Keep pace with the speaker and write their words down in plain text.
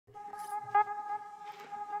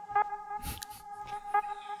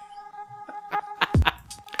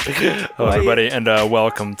Hello, everybody, and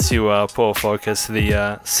welcome to Pull Focus,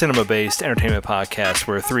 the cinema-based entertainment podcast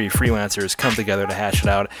where three freelancers come together to hash it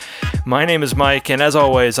out. My name is Mike, and as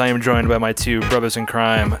always, I am joined by my two brothers in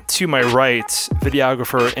crime. To my right,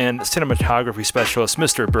 videographer and cinematography specialist,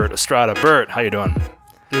 Mr. Bert Estrada. Bert, how you doing?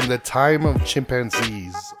 In the time of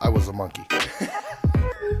chimpanzees, I was a monkey.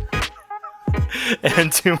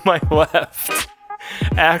 And to my left,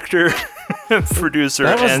 actor, producer,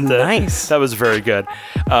 that was and nice. That was very good.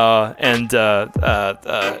 And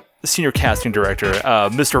senior casting director,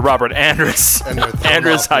 Mr. Robert Andrus. And they're thrown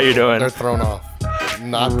Andrus, off, how you doing? They're thrown off.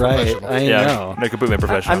 Not Right, professional. I know. No, completely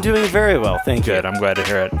professional. I'm doing very well, thank you. Good. I'm glad to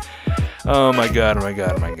hear it. Oh my god! Oh my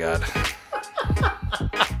god! Oh my god!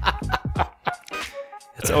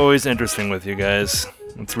 It's always interesting with you guys.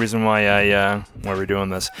 That's the reason why why we're doing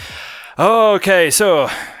this. Okay, so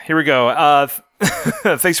here we go.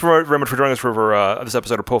 Thanks very much for joining us for this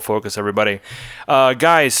episode of Pull Focus, everybody.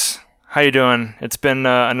 Guys, how you doing? It's been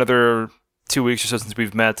another 2 weeks or so since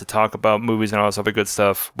we've met to talk about movies and all this other good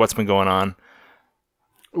stuff. What's been going on?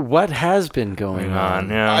 What has been going on?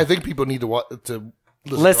 Yeah. I think people need to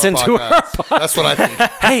Listen to our podcast. That's what I think.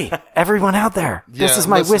 Hey, everyone out there. This Yeah, is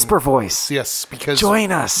my listen. whisper voice. Yes, because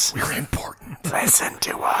Join us. we're important. Listen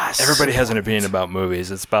to us. Everybody has an opinion about movies.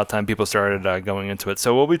 It's about time people started going into it.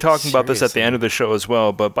 So we'll be talking about this at the end of the show as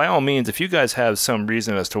well. But by all means, if you guys have some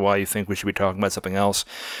reason as to why you think we should be talking about something else,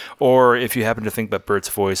 or if you happen to think that Bert's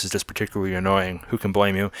voice is just particularly annoying, who can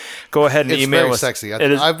blame you? Go ahead and It's email very us. sexy. It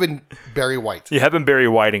is- I've been Barry White. You have been Barry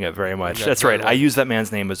Whiting it very much. Yeah, That's Barry right. White. I use that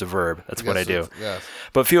man's name as a verb. That's what I do. Yes.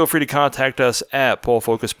 But feel free to contact us at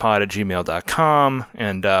pollfocuspod@gmail.com,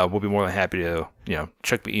 and we'll be more than happy to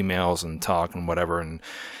check the emails and talk and whatever. And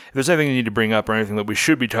if there's anything you need to bring up or anything that we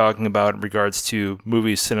should be talking about in regards to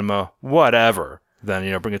movies, cinema, whatever,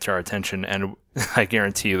 then bring it to our attention. And I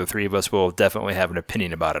guarantee you, the three of us will definitely have an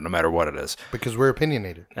opinion about it, no matter what it is. Because we're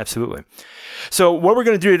opinionated. Absolutely. So what we're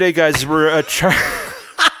going to do today, guys, is we're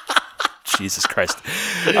Jesus Christ.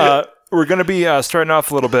 We're going to be starting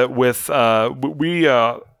off a little bit with we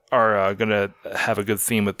are going to have a good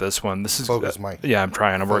theme with this one. This is Focus, Mike. Yeah, I'm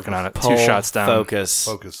trying. I'm working on it. Pull, 2 shots down. Focus.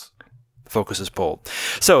 Focus is pulled.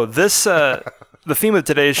 So this the theme of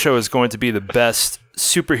today's show is going to be the best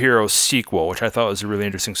superhero sequel, which I thought was a really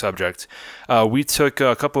interesting subject. We took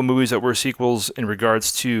a couple of movies that were sequels in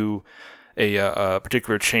regards to a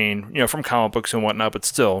particular chain, from comic books and whatnot, but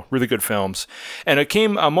still really good films. And it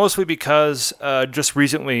came mostly because just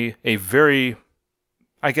recently a very,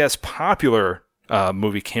 I guess, popular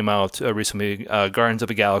movie came out recently, Guardians of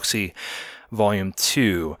the Galaxy Volume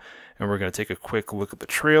 2. And we're going to take a quick look at the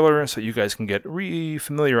trailer so you guys can get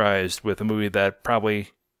re-familiarized with a movie that probably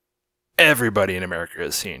everybody in America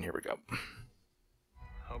has seen. Here we go.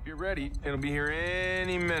 Hope you're ready. It'll be here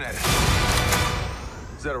any minute.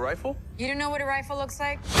 Is that a rifle? You don't know what a rifle looks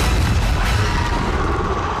like?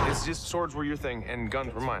 It's just swords were your thing and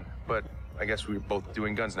guns were mine. But I guess we're both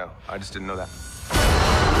doing guns now. I just didn't know that.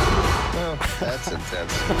 Well, that's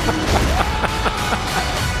intense.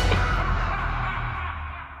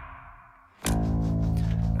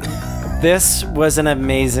 This was an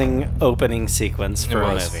amazing opening sequence for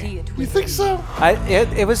a movie. You think so?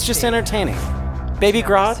 It was just entertaining. Baby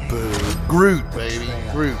Groot. Groot, baby.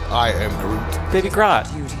 Groot. I am Groot. Baby Groot.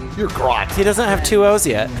 You're Groot. He doesn't have 2 O's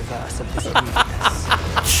yet.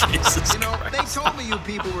 Jesus You know, they told me you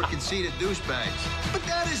people were conceited douchebags, but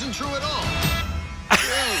that isn't true at all.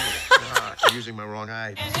 You're using my wrong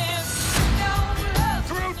eye.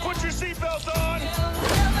 Groot, put your seatbelt on!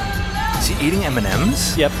 Is he eating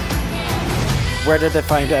M&Ms? Yep. Where did they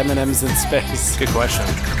find M&Ms in space? Good question.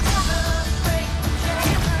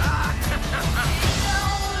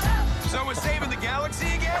 So we're saving the galaxy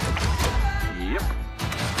again? Yep.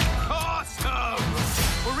 Awesome!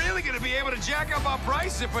 We're really gonna be able to jack up our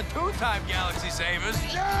prices for 2-time galaxy savers.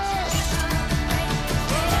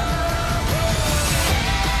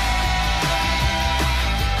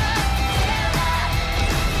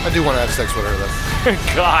 I do want to have sex with her, though.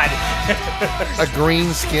 God. A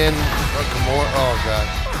green skin. Oh, God.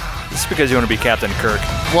 It's because you want to be Captain Kirk.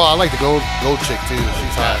 Well, I like the gold chick, too.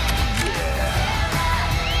 She's hot.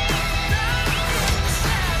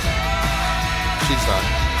 She's hot.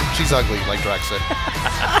 She's ugly, like Drax said.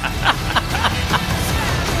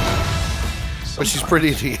 But she's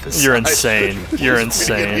pretty to the inside. You're insane. You're The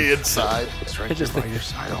insane. inside. I just by your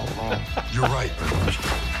side all along. You're right.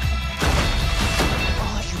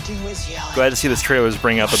 Glad to see this trailer is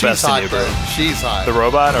bringing out the best hot, in you, bro. though. She's hot. The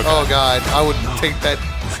robot? Okay. Oh, God. I would take that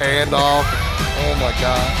hand off. Oh, my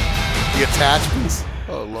God. The attachments.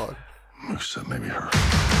 Oh, Lord. Except maybe her.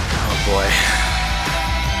 Oh, boy.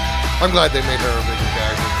 I'm glad they made her a bigger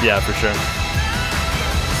character. Yeah, for sure.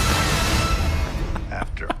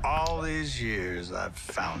 After all these years, I've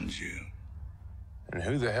found you. And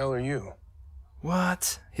who the hell are you?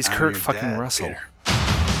 What? He's I'm Kurt your fucking dad, Russell. Peter.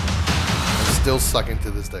 I'm still sucking to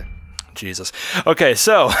this day. Jesus. Okay,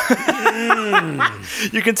 so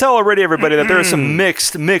you can tell already, everybody, that there are some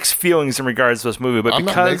mixed feelings in regards to this movie. But I'm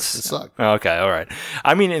because not mixed. It sucked. Okay, all right.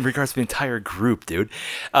 I mean, in regards to the entire group, dude.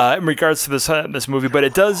 In regards to this movie, but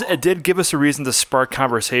it did give us a reason to spark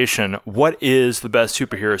conversation. What is the best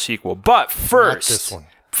superhero sequel? But first, Not this one.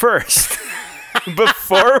 First,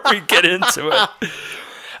 before we get into it.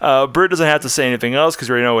 Bert doesn't have to say anything else because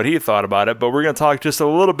we already know what he thought about it, but we're going to talk just a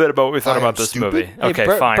little bit about what we thought about this movie. Okay,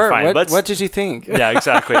 Bert, fine. What did you think? Yeah,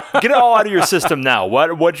 exactly. Get it all out of your system now.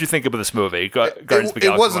 What did you think of this movie? Guardians of the Galaxy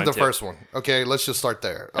It wasn't the 1 and 2. first one. Okay, let's just start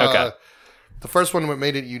there. Okay. The first one, what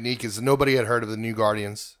made it unique is nobody had heard of the New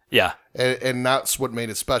Guardians. Yeah. And that's what made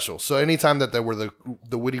it special. So anytime that there were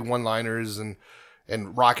the witty one-liners and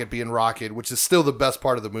Rocket being Rocket, which is still the best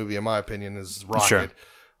part of the movie in my opinion, is Rocket.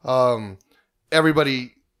 Sure.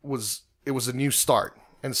 Everybody it was a new start.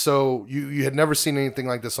 And so you had never seen anything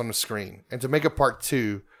like this on the screen. And to make a part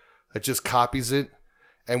 2 that just copies it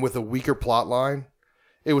and with a weaker plot line,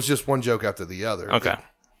 it was just one joke after the other. Okay.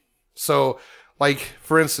 So, like,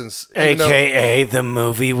 for instance... AKA, the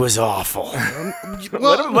movie was awful.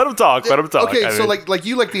 Let him talk. Let him talk. Okay, I so mean, like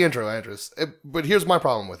you like the intro, Andrus. But here's my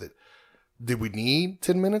problem with it. Did we need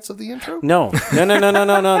 10 minutes of the intro? No. Okay.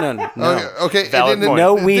 Valid point.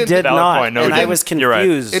 No, we did Valid not. point. No, we and I didn't. was You're right.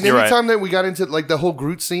 confused. And You're every right. time that we got into like the whole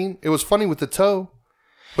Groot scene, it was funny with the toe.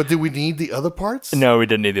 But did we need the other parts? no, we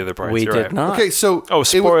didn't need the other parts. We You're did right. not. Okay, so Oh,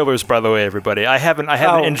 spoilers, by the way, everybody. I haven't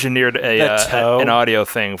engineered the toe. an audio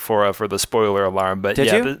thing for the spoiler alarm, but Did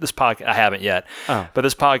yeah, you? this podcast I haven't yet. Oh. But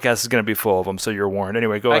this podcast is going to be full of them, so you're warned.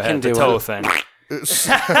 Anyway, go I ahead. can The do toe it. thing.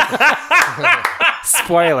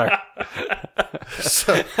 Spoiler.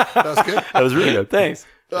 that was good. That was really good. Thanks.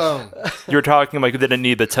 You were talking like they didn't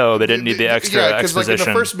need the toe, they didn't need the extra Yeah, because like in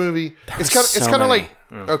exposition. the first movie, it's so kind of many.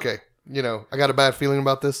 like okay, I got a bad feeling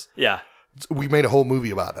about this. yeah, We made a whole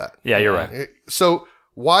movie about that. yeah, you're right. So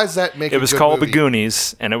why does that make It was a good called movie? The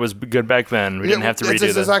Goonies, and it was good back then. We didn't have to That's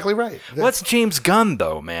redo that. exactly right. What's James Gunn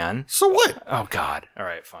though, man? So what? Oh God! All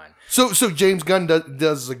right, fine. So James Gunn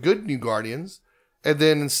does a good New Guardians, and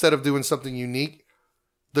then instead of doing something unique,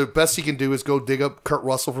 the best he can do is go dig up Kurt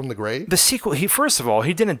Russell from the grave. The sequel. First of all,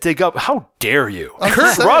 he didn't dig up. How dare you, I'm Kurt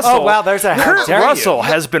just saying. Russell? Oh, wow, there's a how Kurt dare you. Russell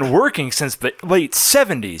has been working since the late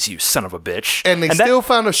 '70s. You son of a bitch! And they still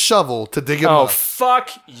found a shovel to dig him Oh, up fuck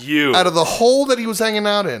you! out of the hole that he was hanging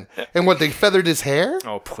out in. And what, they feathered his hair?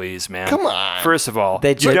 Oh, please, man! Come on. First of all,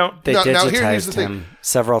 They you don't. They Now, here's digitized the thing. him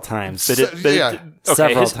several times. Yeah.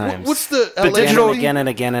 Several his- times. What's the LA digital- movie? again and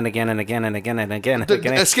again and again and again and again and again and The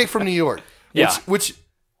again. Escape from New York. Yeah. Which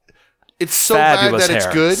it's so Fabulous bad that it's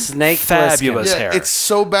hair. good. Snake Fabulous Plissken. Yeah, hair. it's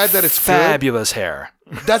so bad that it's Fabulous hair.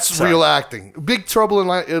 good. That's real acting. Big Trouble in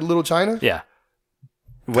Little China. Yeah.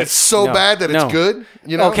 It's so No, bad that it's no. good.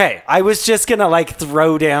 You know. Okay, I was just gonna like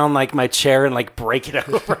throw down like my chair and like break it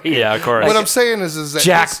over. Yeah, of course. What I'm saying is that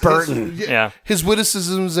Jack his- Burton. Yeah. his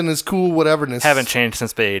witticisms and his cool whateverness Haven't changed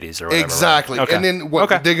since the '80s or whatever. right? exactly. Okay. And then what?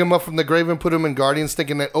 Okay. Dig him up from the grave and put him in Guardians,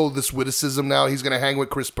 thinking that this witticism now he's going to hang with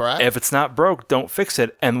Chris Pratt. If it's not broke, don't fix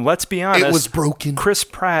it. And let's be honest, It was broken. Chris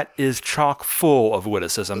Pratt is chock full of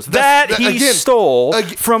witticisms That's- that he again, stole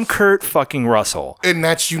ag- from Kurt fucking Russell. And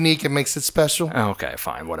that's unique and makes it special. Okay,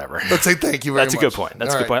 fine, whatever. Let's say thank you very That's much. a good point.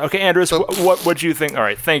 That's All a good right. point. Okay, Andrews, So- what do you think? All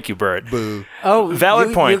right, thank you, Bert. Boo. Oh, Valid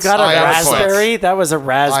you, points. You got a I am raspberry? That was a I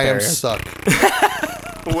raspberry. am suck.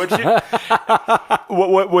 What'd you,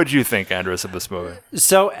 what would you think, Andrews, of this movie?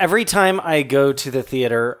 So every time I go to the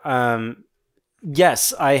theater,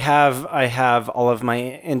 yes, I have all of my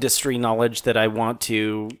industry knowledge that I want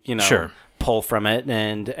to, Sure. pull from it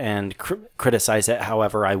and criticize it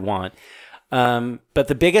however I want. But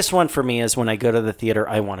the biggest one for me is when I go to the theater,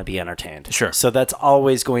 I want to be entertained. Sure. So that's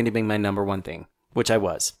always going to be my number one thing, which I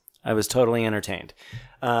was. I was totally entertained.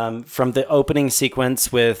 From the opening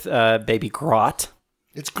sequence with Baby Groot.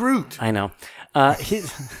 It's Groot. I know.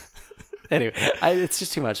 Anyway, it's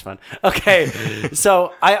just too much fun. Okay,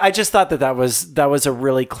 so I just thought that was a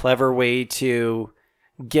really clever way to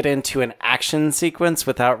get into an action sequence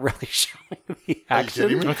without really showing the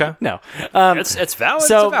action. Okay. No, It's valid.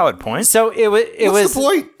 It's a valid point. So it What's the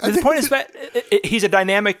point? The point is that he's a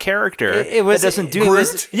dynamic character. It was- that doesn't do it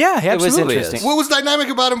this. was- Yeah, he it was absolutely interesting. is. What was dynamic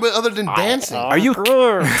about him, but other than dancing? Are you?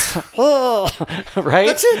 right?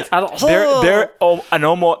 That's it.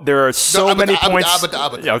 There are so many points.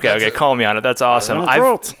 Okay, call me on it. That's awesome.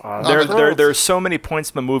 There are so many points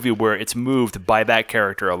in the movie where it's moved by that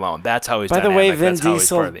character alone. That's how he's. By the dynamic. way, Vin That's how he's part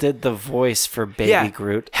Diesel of it. did the voice for Baby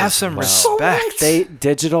Groot. Have as some well. respect.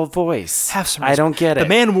 Digital voice. Have some. I don't get it. The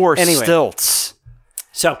man wore Anyway. stilts.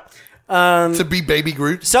 So, To be Baby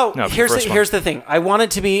Groot? So No, here's first one. here's the thing. I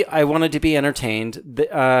wanted to be entertained.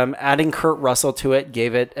 Adding Kurt Russell to it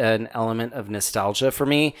gave it an element of nostalgia for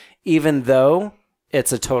me, even though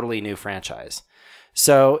it's a totally new franchise.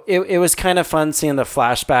 So it was kind of fun seeing the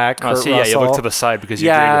flashback. Kurt Russell. Yeah, you look to the side because you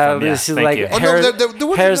agree with him. This is Thank like you. there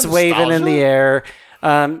wasn't hair's no waving in nostalgia? the air.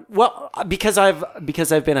 Well, because I've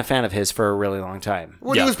been a fan of his for a really long time.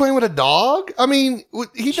 When Yeah. he was playing with a dog? I mean,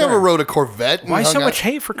 he never rode a Corvette. and Why so hung much out.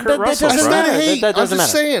 hate for Kurt That Russell? doesn't bro? That's not matter. hate. That doesn't I'm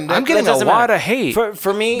just matter. saying. I'm getting a doesn't lot matter. of hate.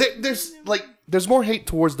 For me. There's more hate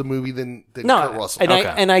towards the movie than No, Kurt Russell. and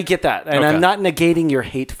Okay. I get that, and Okay. I'm not negating your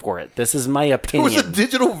hate for it. This is my It opinion. was a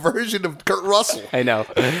digital version of Kurt Russell. I know.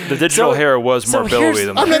 The digital hair was more billowy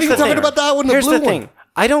than I'm not the even actual talking hair. about that one. The Here's blue the thing. one.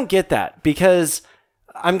 I don't get that because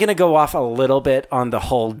I'm going to go off a little bit on the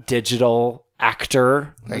whole digital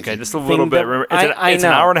actor. Okay, just a little bit. that- Remember, I it's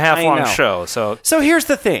an know, hour and a half I long know. show, so So here's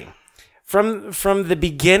the thing. From the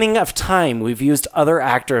beginning of time, we've used other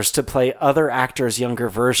actors to play other actors' younger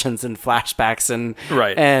versions and flashbacks and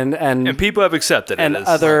Right. and people have accepted it and as-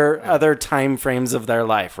 other time frames of their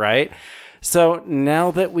life, right? So now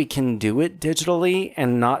that we can do it digitally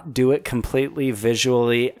and not do it completely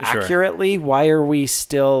visually accurately, why are we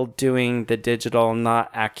still doing the digital not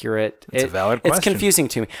accurate? It's a valid It's question. confusing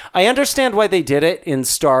to me. I understand why they did it in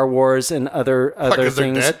Star Wars and other Because they're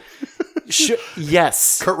things. dead.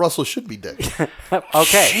 Yes. Kurt Russell should be dead.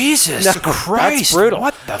 Okay. Jesus Christ! That's brutal.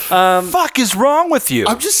 What the fuck is wrong with you?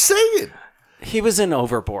 I'm just saying. He was in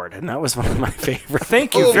Overboard, and that was one of my favorite.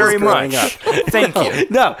 Thank you very much. Thank you.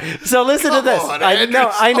 No, so listen to this. on, I know.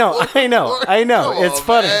 Come It's on,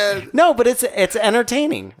 funny. man. No, but it's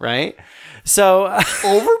entertaining, right? So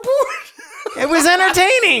Overboard? it was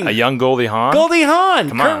entertaining. A young Goldie Hawn. Goldie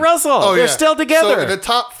Hawn, Kurt on. Russell, they're still together. So in the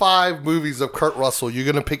top 5 movies of Kurt Russell, you're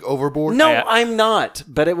going to pick Overboard? No, I- I'm not.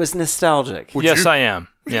 But it was nostalgic. Yes, you? I am.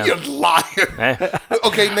 Yeah. You're lying. Eh.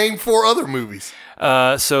 Okay, name 4 other movies.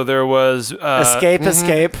 So there was Escape.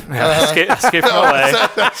 Escape from LA,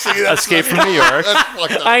 Escape from New York. That's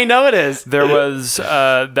fucked up. I know it is. There was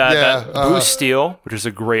that Blue Steel, which is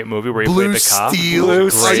a great movie where he Blue played the cop. Steel. Blue Are you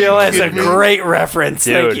Steel is a kidding me? great reference.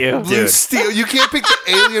 Dude. Thank you. Blue Dude. Steel. You can't pick the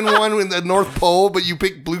alien one in the North Pole, but you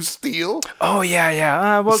pick Blue Steel. Oh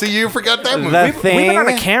yeah. Well, See, you forgot that movie. The we've been on a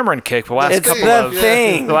Thing. Cameron kick the last It's couple The of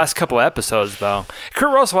Thing. the last couple of episodes though.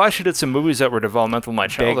 Kurt Russell actually did some movies that were developmental in my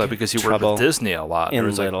childhood because he worked Trouble with Disney a lot. in There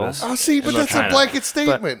was like Little. this- Oh, see, but in that's China. a blanket But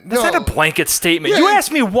statement. that's not No. a blanket statement. Yeah, You it-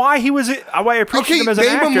 asked me why he was why I appreciate Okay, him as an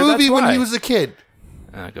name actor. a movie that's when why. he was a kid.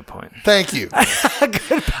 Good point. Thank you.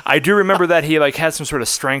 I do remember that he like had some sort of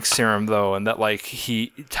strength serum though, and that like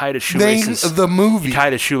he tied his Name shoelaces. the movie. He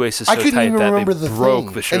tied his shoelaces I so couldn't tight even that remember they The broke Thing. the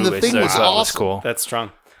And The shoelaces. Thing was so that was awesome. cool. That's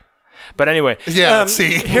strong. But anyway, Yeah,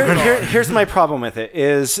 see. Here's my problem with it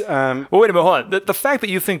is well, wait a minute, hold on. The fact that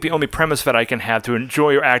you think the only premise that I can have to enjoy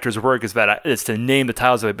your actor's work is to name the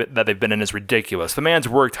titles that they've been in is ridiculous. The man's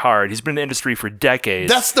worked hard. He's been in the industry for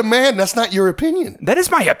decades. That's the man. That's not your opinion. That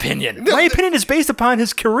is my opinion. No, My opinion is based upon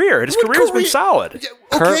his career. His career's been solid.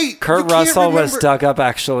 Yeah, okay, you Kurt can't Russell was remember- dug up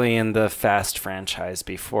actually in the Fast franchise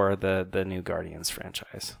before the new Guardians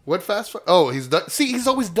franchise. What fast? Oh, he's dug. See, he's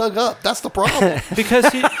always dug up. That's the problem. Because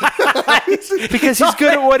he's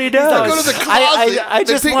good at what he does. Go to the closet. I They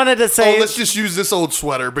just pick- wanted to say- Oh, let's just use this old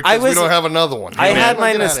sweater I because we was- don't have another one. I had my Get outta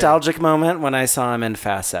here. nostalgic moment when I saw him in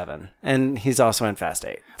Fast 7, and he's also in Fast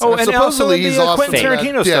 8. Oh, and also supposedly he's the awesome. Quentin in that.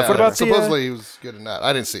 Tarantino Yeah, stuff. What about supposedly he was good in that?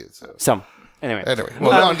 I didn't see it. So. So, anyway.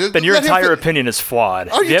 Well, then your let him entire fin- opinion is flawed.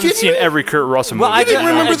 Are you haven't kidding seen me? every Kurt Russell movie. Well, I didn't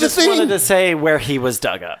remember I the just thing. wanted to say where he was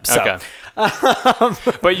dug up. So. Okay.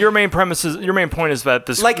 But your main point is that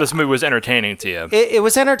this movie was entertaining to you. It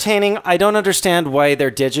was entertaining. I don't understand why they're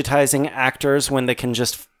digitizing actors when they can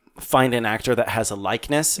just find an actor that has a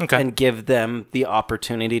likeness and give them the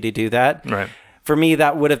opportunity to do that. Right. For me,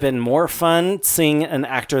 that would have been more fun seeing an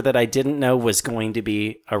actor that I didn't know was going to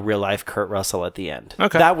be a real life Kurt Russell at the end.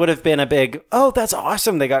 Okay. That would have been a big, oh, that's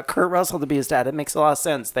awesome. They got Kurt Russell to be his dad. It makes a lot of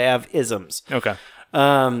sense. They have isms. Okay.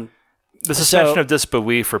 The suspension of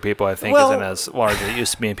disbelief for people, I think, isn't as large as it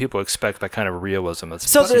used to be, and people expect that kind of realism.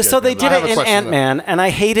 So they did it in Ant-Man, and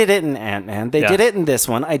I hated it in Ant-Man. They did it in this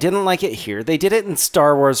one. I didn't like it here. They did it in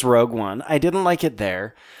Star Wars Rogue One. I didn't like it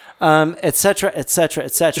there, etc., etc.,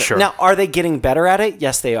 etc. Sure. Now, are they getting better at it?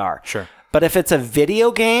 Yes, they are. Sure. But if it's a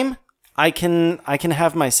video game, I can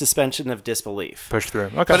have my suspension of disbelief. Push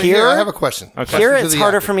through. Okay. But here, I have a question. Here, it's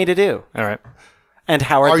harder for me to do. All right. And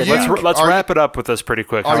Howard, let's wrap it up with this pretty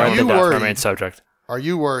quick. Are you worried? Our main subject. Are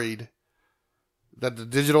you worried that the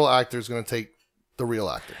digital actor is going to take the real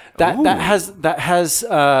actor? That has it's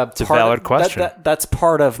That's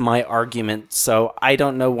part of my argument. So I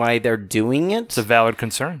don't know why they're doing it. It's a valid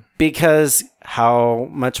concern. Because how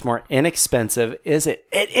much more inexpensive is it?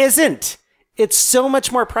 It isn't. It's so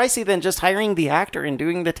much more pricey than just hiring the actor and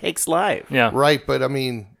doing the takes live. Yeah. Right, but I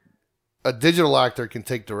mean, a digital actor can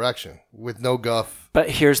take direction with no guff. But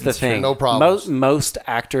here's the thing. No problems. Most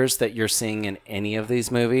actors that you're seeing in any of these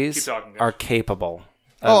movies are capable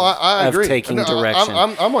I agree. of taking direction.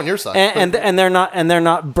 I'm on your side. And they're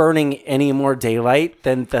not burning any more daylight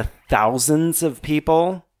than the thousands of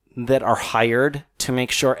people that are hired to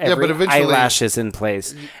make sure every eyelash is in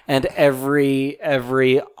place and every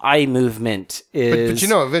eye movement is. But you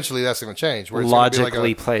know, eventually that's going to change. Where it's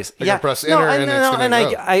logically placed. Yeah, press enter and it's going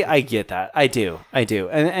to go. I get that. I do.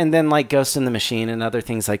 And then like Ghost in the Machine and other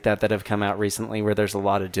things like that have come out recently, where there's a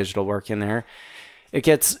lot of digital work in there. It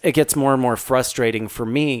gets more and more frustrating for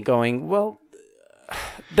me. Going, well,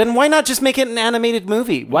 then why not just make it an animated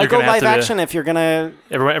movie? Why go live action if you're gonna?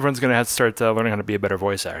 Everyone's gonna have to start learning how to be a better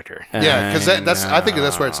voice actor. Yeah, because I think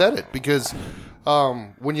that's where it's headed. Because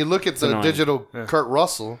when you look at the digital Kurt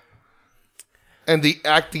Russell and the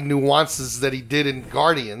acting nuances that he did in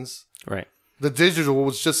Guardians, right? The digital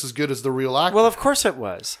was just as good as the real actor. Well, of course it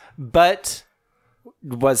was, but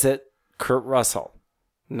was it Kurt Russell?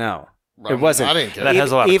 No. It wasn't. I didn't care. That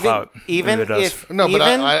has a lot of clout. Even if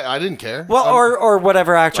I didn't care. Well, or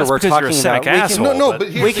whatever actor we're talking about.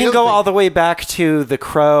 We can go all the way back to The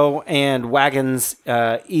Crow and Wagons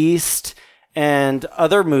East and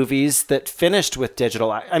other movies that finished with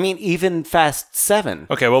digital. I mean, even Fast 7.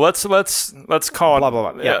 Okay, well let's call it. Blah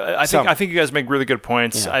blah blah. Yeah, I think you guys make really good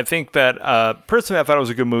points. Yeah. I think that personally, I thought it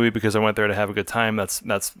was a good movie because I went there to have a good time. That's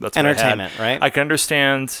entertainment, right? I can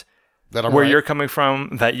understand where you're coming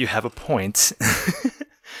from, that you have a point,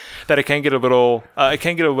 that it can get a little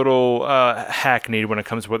hackneyed when it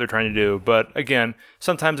comes to what they're trying to do. But again,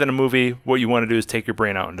 sometimes in a movie, what you want to do is take your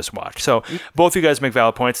brain out and just watch. So both of you guys make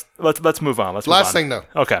valid points. Let's move on. Last thing though.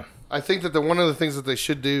 Okay. I think that one of the things that they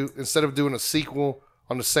should do, instead of doing a sequel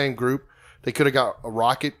on the same group, they could have got a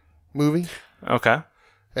Rocket movie. Okay.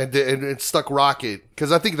 And it stuck Rocket,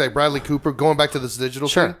 because I think that Bradley Cooper, going back to this digital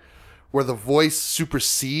thing, where the voice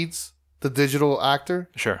supersedes the digital actor.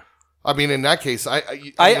 Sure. I mean, in that case, I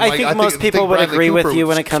think most people would agree with you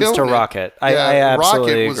when it comes to Rocket. I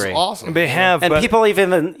absolutely agree. Rocket was awesome. They have, and people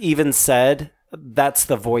even said that's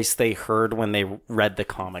the voice they heard when they read the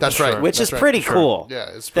comic. That's right. Which is pretty cool.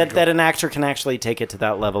 Yeah, it's pretty cool. That an actor can actually take it to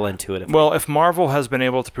that level intuitively. Well, if Marvel has been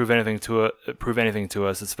able to prove anything to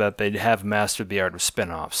us, it's that they have mastered the art of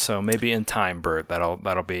spin-offs. So maybe in time, Bert,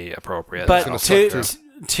 that'll be appropriate. But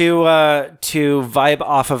to vibe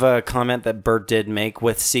off of a comment that Bert did make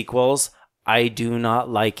with sequels, I do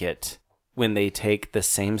not like it when they take the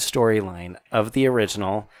same storyline of the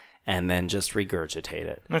original and then just regurgitate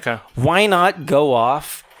it. Okay. Why not go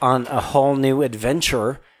off on a whole new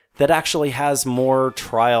adventure that actually has more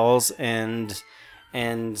trials and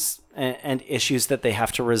issues that they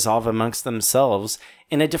have to resolve amongst themselves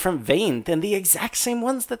in a different vein than the exact same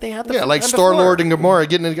ones that they had. Like Star-Lord and Gamora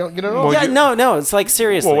getting it on. Well, no, it's like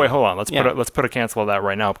seriously. Well, wait, hold on. Let's put a cancel of that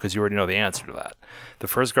right now because you already know the answer to that. The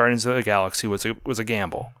first Guardians of the Galaxy was a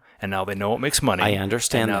gamble, and now they know it makes money. I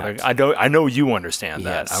understand that. I know you understand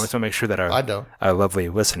that. Yes. I want to make sure that our lovely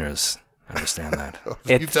listeners understand that.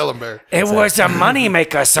 You tell them, Barry. It was a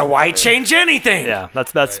moneymaker, so why change anything? Yeah,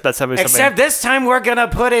 that's how we. Except this time we're gonna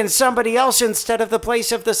put in somebody else instead of the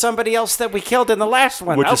place of the somebody else that we killed in the last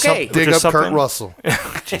one. Dig up Kurt Russell.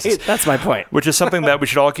 That's my point. Which is something that we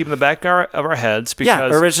should all keep in the back of our heads.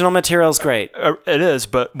 Because original material's great. It is,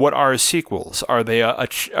 but what are sequels? Are they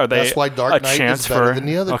That's why Dark Knight is better than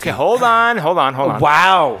the other two. Hold on.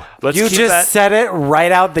 Wow, you just said it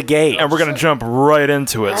right out the gate, and we're gonna jump right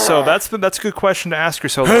into it. So that's a good question to ask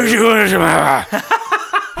yourself. I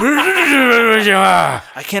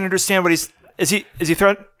can't understand what is he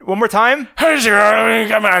throwing one more time? Where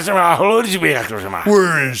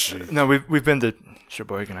is she? No, we've been to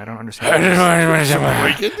Sheboygan. I don't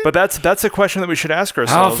understand. But that's a question that we should ask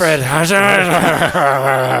ourselves. Alfred.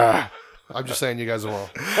 I'm just saying you guys are wrong.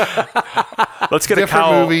 Let's get Different a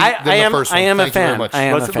cowl. movie than the first one. I am a Thank you very fan. much. I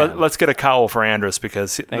am a fan. Let's get a cowl for Andrus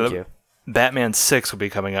because Thank you. Batman 6 will be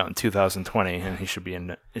coming out in 2020, and he should be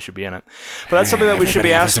in it. It should be in it. But that's something that we should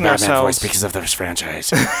be asking ourselves. Because of this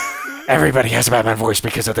franchise. Everybody has a Batman voice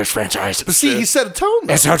because of this franchise. But see, he set a tone.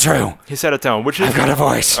 Though. It's so true. He set a tone, which is I've got a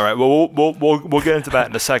voice. all right. Well, we'll get into that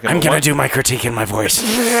in a second. I'm But gonna do my critique in my voice.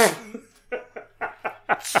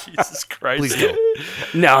 Jesus Christ. Please don't.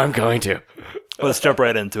 No, I'm going to. Let's jump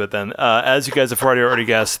right into it then. As you guys have already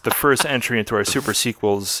guessed, the first entry into our super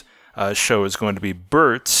sequels show is going to be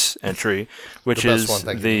Bert's entry, which The best is one,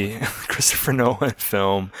 thank the Christopher Nolan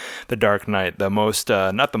film, The Dark Knight. The most,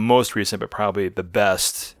 not the most recent, but probably the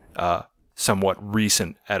best, somewhat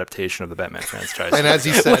recent adaptation of the Batman franchise. And as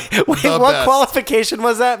he said, Wait, the what best, qualification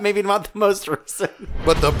was that? Maybe not the most recent.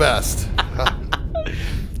 but the best.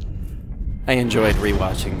 I enjoyed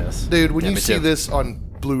rewatching this. Dude, when Yeah, you me see too. this on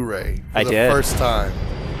Blu-ray for I the did. first time,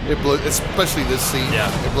 it blows, especially this scene, Yeah.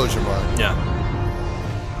 it blows your mind. Yeah.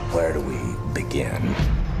 Where do we begin?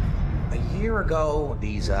 A year ago,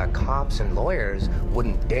 these cops and lawyers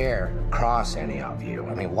wouldn't dare cross any of you.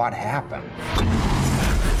 I mean, what happened?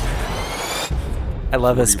 I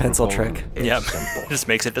love his pencil trick. It's Yep. simple. Just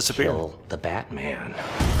makes it disappear. Kill the Batman.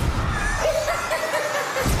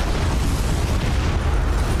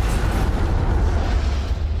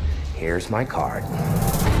 Here's my card.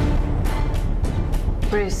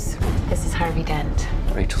 Bruce, this is Harvey Dent.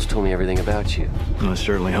 Rachel's told me everything about you. I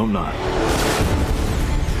certainly hope not.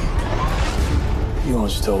 You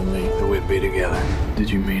once told me that we'd be together. Did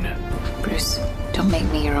you mean it? Bruce, don't make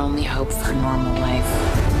me your only hope for a normal life.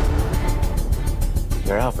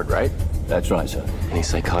 You're Alfred, right? That's right, sir. Any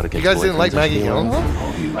psychotic You guys didn't like Maggie ex-boyfriends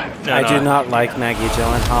Gyllenhaal? Oh, you have. No, I no, do not like Maggie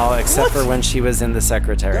Gyllenhaal except for when she was in The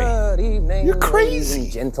Secretary. Good evening, You're crazy.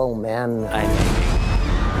 ladies and gentlemen. I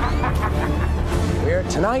know. We're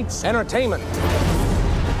tonight's entertainment.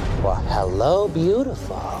 Well, hello,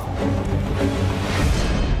 beautiful.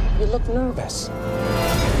 You look nervous.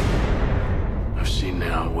 I've seen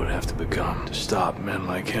now it would have to become to stop men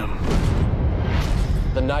like him.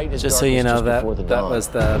 The night is Just so you know, before the that dawn. was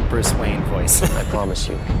the Bruce Wayne voice. I promise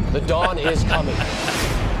you. The dawn is coming.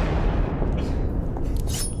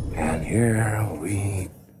 And here we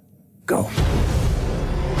go.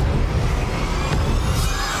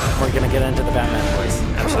 We're gonna get into the Batman voice.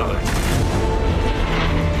 absolutely.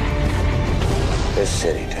 This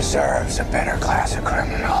city deserves a better class of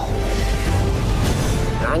criminal.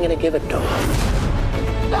 I'm gonna give it to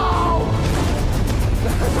him. No!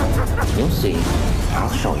 You'll see. I'll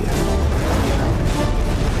show you.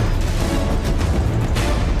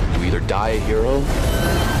 You either die a hero,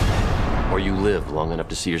 or you live long enough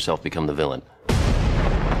to see yourself become the villain.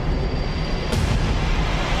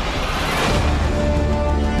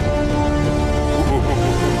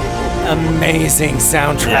 Amazing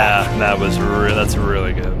soundtrack. Yeah, that's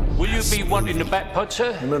really good. Will you be wanting the back pot, sir?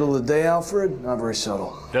 In the middle of the day, Alfred? Not very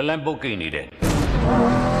subtle. The Lamborghini, then.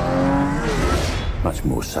 Much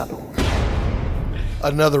more subtle.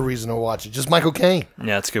 Another reason to watch it. Just Michael Caine. Yeah,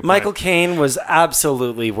 that's a good point. Michael Caine was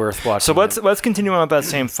absolutely worth watching. So let's continue on with that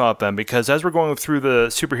same thought then, because as we're going through the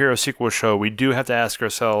superhero sequel show, we do have to ask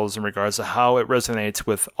ourselves in regards to how it resonates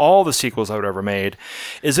with all the sequels that were ever made.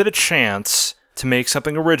 Is it a chance to make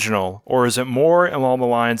something original, or is it more along the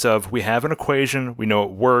lines of we have an equation, we know it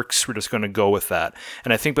works, we're just going to go with that?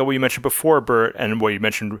 And I think that what you mentioned before, Bert, and what you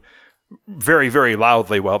mentioned very, very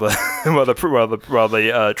loudly while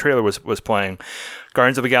the trailer was playing.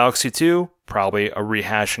 Guardians of the Galaxy 2, probably a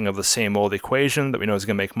rehashing of the same old equation that we know is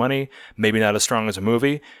going to make money. Maybe not as strong as a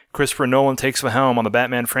movie. Christopher Nolan takes the helm on the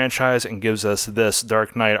Batman franchise and gives us this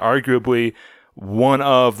Dark Knight, arguably one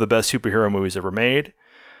of the best superhero movies ever made.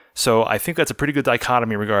 So I think that's a pretty good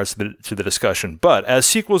dichotomy in regards to the discussion. But as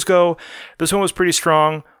sequels go, this one was pretty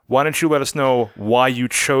strong. Why don't you let us know why you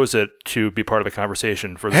chose it to be part of the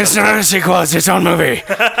conversation? For It's not a sequel, it's its own movie.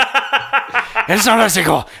 It's not a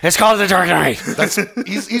sequel. It's called The Dark Knight.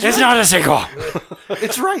 He's It's right. not a sequel.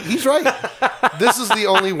 It's right. He's right. This is the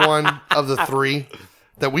only one of the three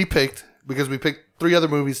that we picked because we picked three other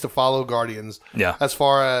movies to follow Guardians. Yeah. As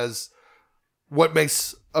far as what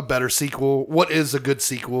makes a better sequel, what is a good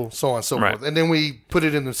sequel, so on and so Right. forth. And then we put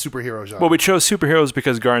it in the superhero genre. Well, we chose superheroes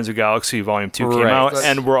because Guardians of the Galaxy Volume 2 came Right. out, That's-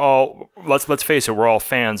 and we're all, let's face it, we're all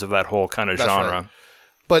fans of that whole kind of That's genre. right.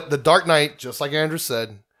 But The Dark Knight, just like Andrew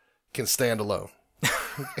said, can stand alone.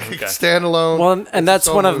 standalone. Well, and that's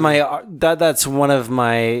one of my that's one of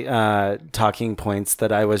my talking points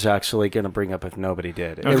that I was actually going to bring up if nobody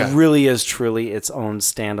did. It really is truly its own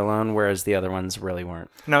standalone, whereas the other ones really weren't.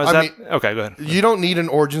 Now, okay? Go ahead. You don't need an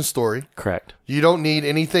origin story. Correct. You don't need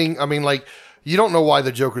anything. I mean, like, you don't know why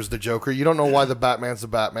the Joker's the Joker. You don't know why the Batman's the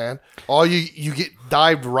Batman. All you get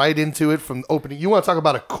dived right into it from the opening. You want to talk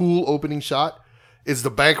about a cool opening shot? Is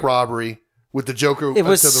the bank robbery with the Joker it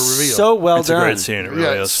was to the reveal. So well it's done. It's a great scene. It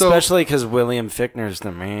really is. Especially because William Fichtner's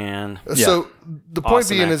the man. So the point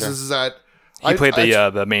being is that he played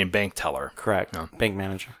the main bank teller. Correct. Bank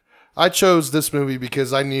manager. I chose this movie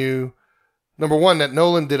because I knew, number one, that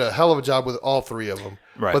Nolan did a hell of a job with all three of them.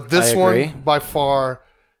 Right. But this one, by far,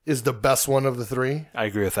 is the best one of the three. I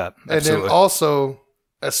agree with that. Absolutely. And then also,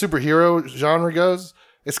 as superhero genre goes,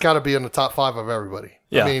 it's got to be in the top 5 of everybody.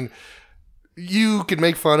 Yeah. I mean, you can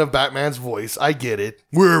make fun of Batman's voice. I get it.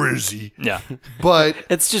 Where is he? Yeah. But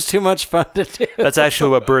it's just too much fun to do. That's actually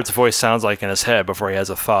what Bert's voice sounds like in his head before he has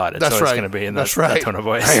a thought. It's always going to be in that tone of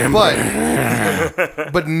voice.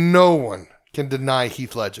 But no one can deny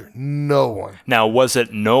Heath Ledger. No one. Now, was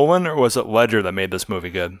it Nolan or was it Ledger that made this movie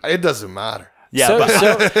good? It doesn't matter. Yeah,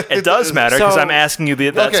 it does matter because I'm asking you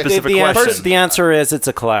that specific question. First, the answer is it's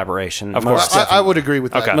a collaboration. Of course. I would agree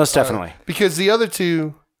with that. Okay. Most definitely. Because the other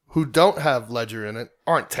two who don't have Ledger in it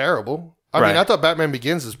aren't terrible. I mean, I thought Batman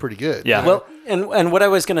Begins is pretty good. Yeah. Well, and what I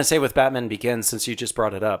was going to say with Batman Begins, since you just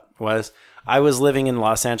brought it up, was I was living in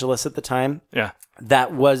Los Angeles at the time. Yeah.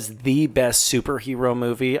 That was the best superhero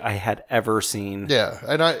movie I had ever seen. Yeah.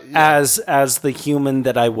 And as the human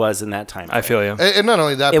that I was in that time frame. I feel you. And not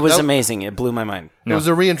only that, it was amazing. It blew my mind. It was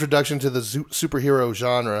a reintroduction to the superhero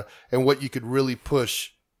genre and what you could really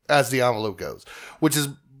push as the envelope goes, which is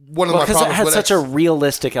one of my problems. Because it had such a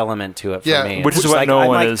realistic element to it for me. Which is what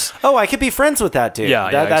Nolan is. Oh, I could be friends with that dude. Yeah,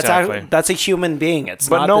 exactly. That's a human being. It's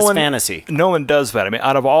not this fantasy. Nolan does that. I mean,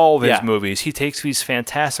 out of all of his movies, he takes these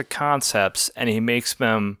fantastic concepts and he makes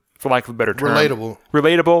them, for lack of a better term,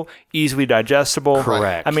 relatable, easily digestible.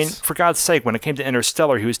 Correct. I mean, for God's sake, when it came to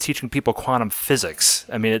Interstellar, he was teaching people quantum physics.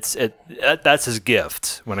 I mean, that's his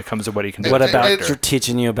gift when it comes to what he can do. What about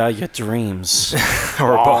teaching you about your dreams?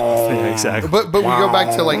 Or both. Yeah, exactly. But we go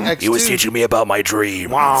back to like X2. He was teaching me about my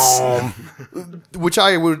dreams. Which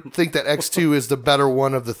I would think that X2 is the better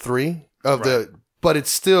one of the three but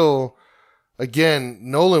it's still, again,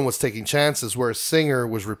 Nolan was taking chances where Singer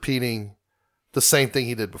was repeating the same thing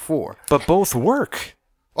he did before. But both work.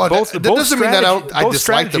 Oh, that doesn't mean that I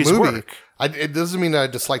dislike the movie. It doesn't mean that I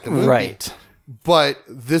dislike the movie. Right. But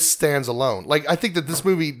this stands alone. Like, I think that this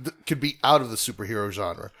movie could be out of the superhero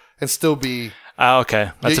genre and still be...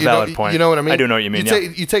 okay. That's a valid point. You know what I mean? I do know what you mean,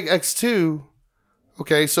 You take X2,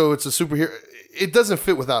 okay, so it's a superhero... It doesn't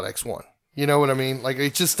fit without X1. You know what I mean? Like,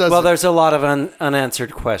 it just doesn't... Well, there's a lot of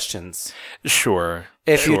unanswered questions. Sure.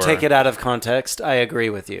 If you take it out of context, I agree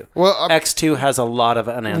with you. Well, X2 has a lot of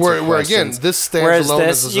unanswered questions. Where again, this stands alone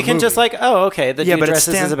as a you can movie. just like, oh, okay, the dude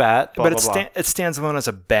dresses as a bat, blah, blah, blah. It stands alone as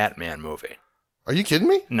a Batman movie. Are you kidding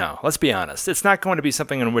me? No, let's be honest. It's not going to be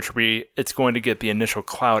something in which it's going to get the initial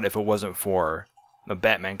clout if it wasn't for the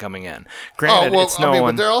Batman coming in. Granted, it's no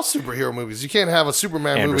one... but they're all superhero movies. You can't have a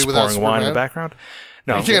Superman Andrus movie without pouring Superman. wine in the background.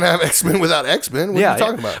 No, you can't have X-Men without X-Men. What are you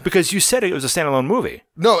talking about? Because you said it was a standalone movie.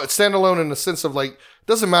 No, it's standalone in the sense of like,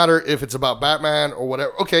 doesn't matter if it's about Batman or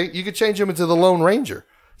whatever. Okay, you could change him into the Lone Ranger.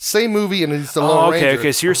 Same movie and he's the Lone Ranger.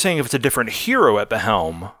 Okay. So you're saying if it's a different hero at the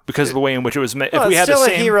helm because of the way in which it was made. Well, if we it's had still the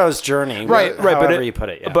same a hero's journey, right? However you put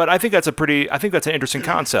it. Yeah. But I think that's an interesting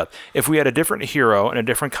concept. If we had a different hero and a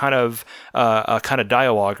different kind of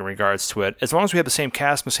dialogue in regards to it, as long as we have the same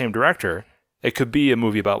cast and the same director. It could be a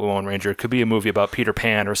movie about the Lone Ranger. It could be a movie about Peter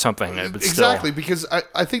Pan or something. Exactly, because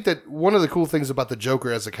I think that one of the cool things about the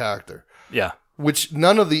Joker as a character, which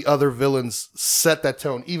none of the other villains set that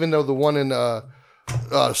tone, even though the one in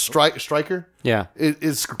Stryker,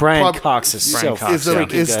 is Brian Cox is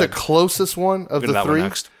the closest one of the three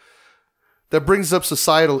that brings up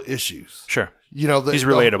societal issues. Sure, you know, he's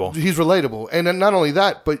relatable. He's relatable, and then not only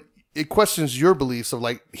that, but it questions your beliefs of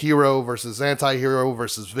like hero versus anti-hero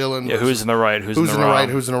versus villain. Yeah, who's in the right, who's in the wrong.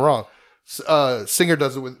 Who's in the wrong. Singer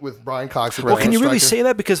does it with Brian Cox. Well, can you really say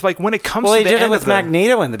that? Because like when it comes to he did it with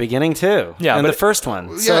Magneto in the beginning too. Yeah, in the first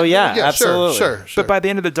one. So absolutely. Sure. But by the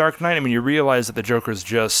end of the Dark Knight, I mean, you realize that the Joker's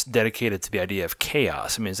just dedicated to the idea of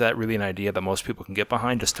chaos. I mean, is that really an idea that most people can get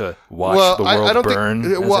behind just to watch the world burn?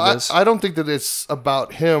 I don't think that it's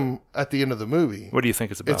about him at the end of the movie. What do you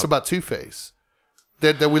think it's about? It's about Two-Face.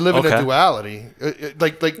 That we live in a duality. I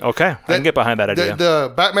can get behind that idea.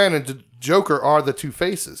 The Batman and the Joker are the two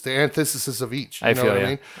faces, the antithesis of each. I feel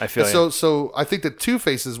you. I feel you. So I think that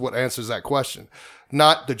Two-Face is what answers that question.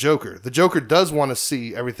 not the Joker. The Joker does want to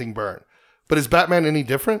see everything burn. But is Batman any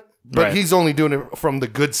different? But he's only doing it from the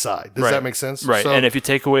good side. Does that make sense? Right. So, and if you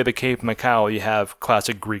take away the cape and the cowl, you have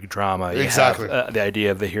classic Greek drama. You Exactly. have, the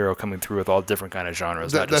idea of the hero coming through with all different kind of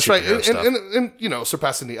genres. that's right. And, you know,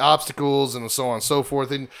 surpassing the obstacles and so on and so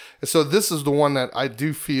forth. And so this is the one that I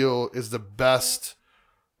do feel is the best,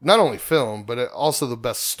 not only film, but also the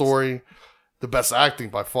best story, the best acting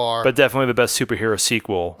by far. But definitely the best superhero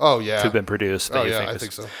sequel to have been produced. Oh, yeah, I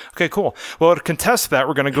think so. Okay, cool. Well, to contest that,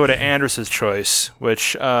 we're going to go to Andrus's choice,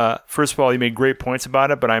 which, first of all, you made great points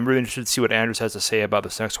about it, but I'm really interested to see what Andrus has to say about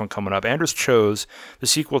this next one coming up. Andrus chose the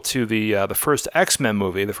sequel to the first X-Men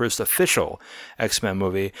movie, the first official X-Men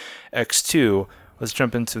movie, X2. Let's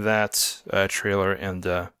jump into that trailer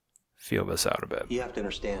and feel this out a bit. You have to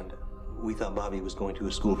understand, we thought Bobby was going to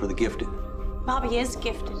a school for the gifted. Bobby is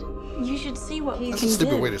gifted. You should see what he can do. That's a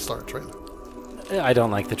stupid way to start a trailer. I don't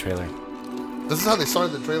like the trailer. This is how they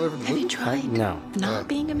started the trailer for the movie? Have you tried not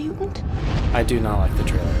being a mutant? I do not like the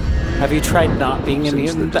trailer. Have you tried not being a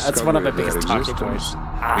mutant? That's one of my biggest talking points.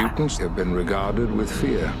 Mutants have been regarded with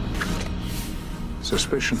fear,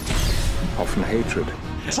 suspicion, often hatred.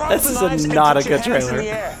 This is not a good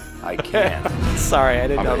trailer. I can't. Sorry, I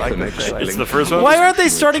did not like the trailer. It's the first one. Why aren't they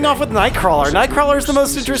starting off with Nightcrawler? Nightcrawler is the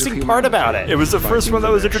most interesting part about it. It was the first one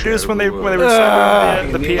that was introduced when they were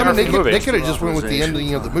starting the PR I mean, for the movie. they could have just went with the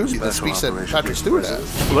ending of the movie, the speech that Patrick Stewart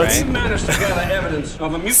has. Let's managed to gather evidence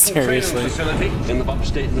of a mutant training facility in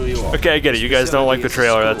upstate New York. Okay, I get it. You guys don't like the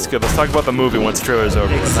trailer. That's good. Let's talk about the movie once the trailer's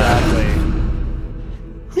over. Exactly.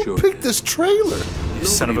 Who picked this trailer? You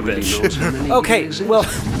son of a bitch. Okay, well,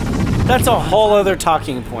 that's a whole other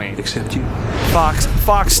talking point. Except you.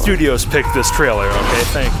 Fox Studios picked this trailer. Okay,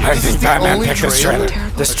 thank you. I think Batman picked this trailer.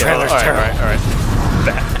 This trailer's terrible. All right.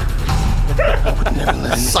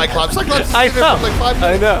 Cyclops. I know. Like 5 minutes.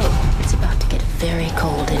 I know. It's about to get very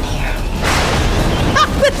cold in here.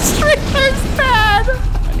 This trailer's bad.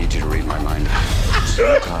 I need you to read my mind.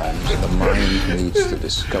 Sometimes the mind needs to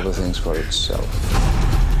discover things for itself.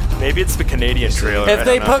 Maybe it's the Canadian trailer. If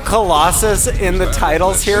they put Colossus in the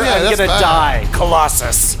titles here, Yeah, I'm that's gonna bad. die.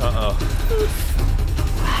 Colossus.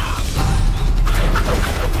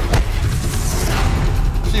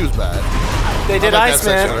 She was bad. They did I like that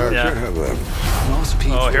section of Iceman. her. Yeah. Most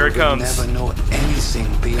people Here it will comes. never know anything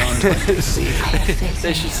beyond what they see.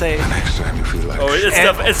 They should say. Next time you feel like It's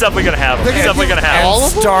definitely gonna happen. It's definitely gonna happen. All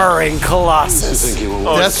of them? Starring Colossus.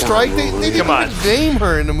 Deathstrike? They didn't Come on. even name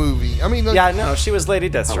her in the movie. I mean, like, Yeah, no, she was Lady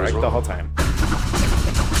Deathstrike the whole time.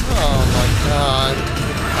 oh my god.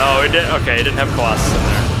 Oh, it did. Okay, it didn't have Colossus in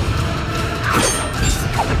there.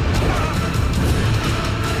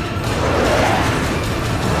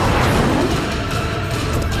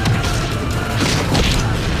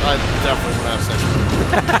 I definitely would have sex with her.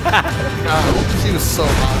 God, she was so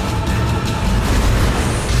hot.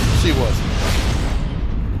 She was.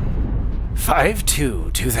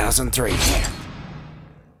 5/2/2003.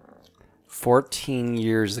 14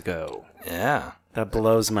 years ago. Yeah. That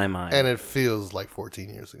blows my mind. And it feels like 14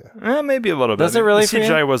 years ago. Maybe a little bit. Does it really The for you?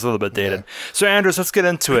 CGI was a little bit dated. So, Andrus, let's get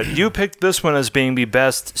into it. You picked this one as being the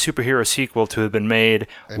best superhero sequel to have been made.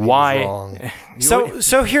 And he was Why? wrong.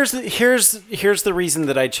 So here's the reason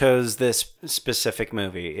that I chose this specific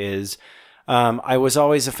movie is I was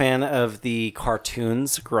always a fan of the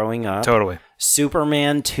cartoons growing up. Totally.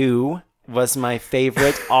 Superman 2 was my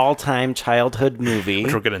favorite all-time childhood movie.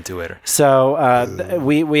 Which we'll get into later. So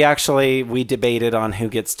we debated on who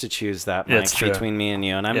gets to choose that, Yeah, Mike, it's true. between me and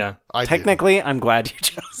you, and Yeah, I technically I'm glad you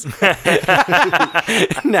chose.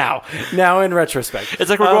 now in retrospect, It's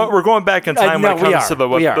like we're going back in time when no, it comes to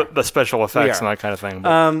we are. the special effects and that kind of thing.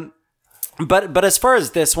 But. But as far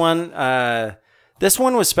as this one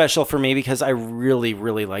was special for me because I really,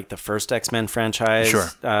 really liked the first X-Men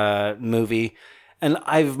franchise movie, and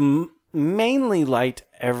I've mainly liked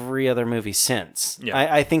every other movie since. Yeah.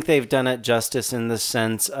 I think they've done it justice in the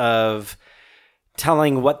sense of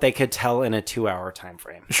telling what they could tell in a 2-hour time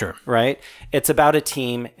frame. Sure. Right? It's about a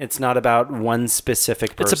team. It's not about one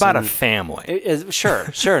specific person. It's about a family. Sure.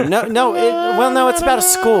 No, it's about a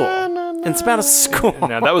school. It's about a school.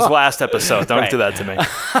 No, that was last episode. Don't do that to me.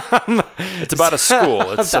 It's about a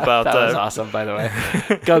school. It's about that was awesome, by the way.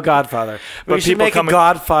 Go Godfather. We should make a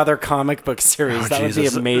Godfather comic book series. That would be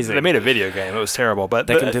amazing. They made a video game. It was terrible, but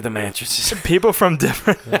they can do the mattresses. People from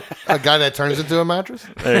different. A guy that turns into a mattress?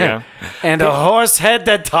 There you go. And a horse head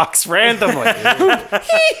that talks randomly.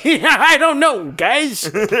 I don't know, guys.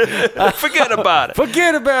 Forget about it.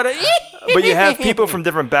 Forget about it. but you have people from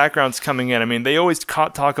different backgrounds coming in. I mean, they always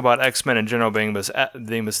talk about X-Men in general being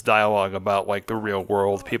this dialogue about like the real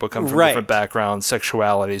world. People come from different backgrounds,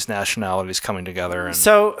 sexualities, nationalities coming together. And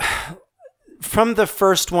so, from the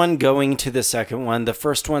first one going to the second one, the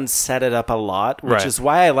first one set it up a lot, which is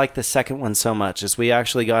why I like the second one so much, is we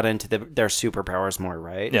actually got into their superpowers more,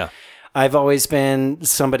 right? Yeah. I've always been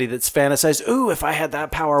somebody that's fantasized, ooh, if I had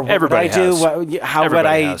that power, what would I do? How would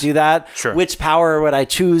I do that? Sure. Which power would I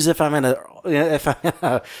choose if I'm in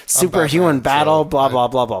a superhuman battle? Blah, blah,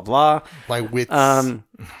 blah, blah, blah. My wits.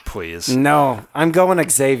 Please. No, I'm going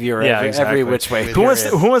Xavier every which way. Who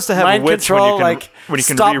wants to have mind wits control, when you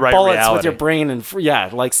can stop rewrite bullets reality? with your brain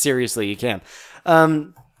and like seriously, you can.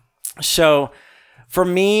 So for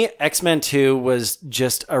me, X-Men 2 was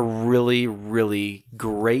just a really, really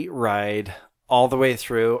great ride all the way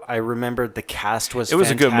through. I remembered the cast was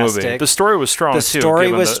fantastic. A good movie. The story was strong, too. The story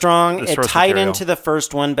was strong. The it source tied material. into the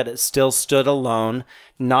first one, but it still stood alone.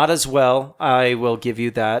 Not as well, I will give you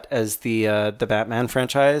that, as the Batman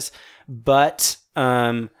franchise. But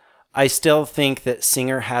I still think that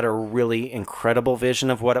Singer had a really incredible vision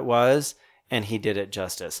of what it was, and he did it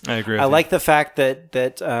justice. I agree with I you. like the fact that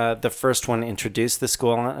the first one introduced the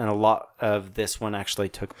school, and a lot of this one actually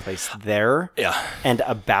took place there and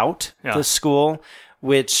about the school,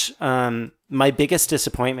 which my biggest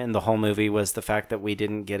disappointment in the whole movie was the fact that we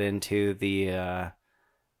didn't get into the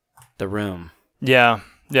room. Yeah,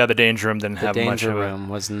 the danger room didn't have much of it. The danger room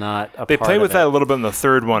was not a part of it. They played with that a little bit in the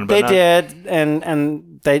third one, but they did,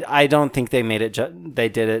 and I don't think they made it. They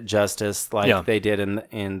did it justice like they did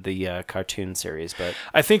in the cartoon series. But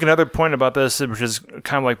I think another point about this, which is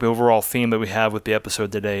kind of like the overall theme that we have with the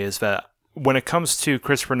episode today, is that when it comes to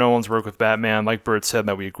Christopher Nolan's work with Batman, like Bert said,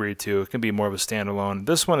 that we agreed to, it can be more of a standalone.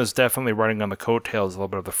 This one is definitely running on the coattails a little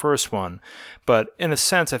bit of the first one, but in a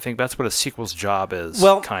sense, I think that's what a sequel's job is.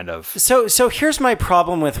 Well, kind of. So here's my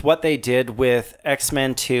problem with what they did with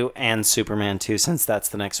X-Men 2 and Superman 2, since that's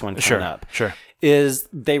the next one coming up. Sure. Is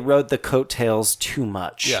they rode the coattails too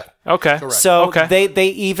much. Yeah. Okay. Correct. So they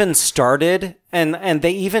even started, and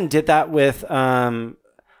they even did that with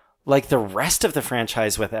like the rest of the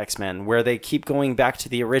franchise with X-Men, where they keep going back to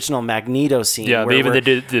the original Magneto scene. Yeah, they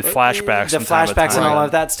did the flashbacks. The flashbacks and all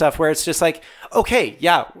of that stuff, where it's just like, okay,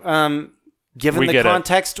 given the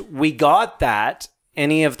context, we got that.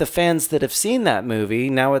 Any of the fans that have seen that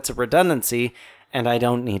movie, now it's a redundancy, and I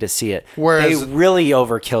don't need to see it. Whereas they really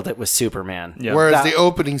overkilled it with Superman. Yeah. Whereas the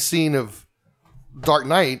opening scene of Dark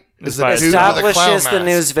Knight is establishes the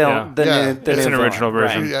news villain. It's an original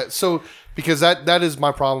version. Right. Yeah, so because that is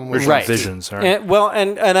my problem with visions. Right.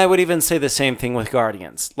 And I would even say the same thing with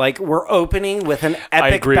Guardians. Like, we're opening with an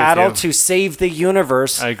epic battle to save the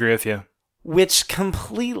universe. I agree with you. Which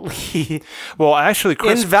completely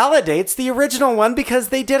invalidates the original one, because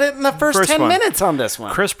they did it in the first 10 minutes on this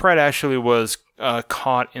one. Chris Pratt actually was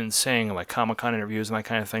caught in saying, like, Comic-Con interviews and that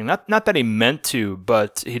kind of thing. Not that he meant to,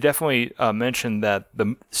 but he definitely mentioned that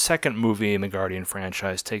the second movie in the Guardian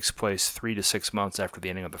franchise takes place 3 to 6 months after the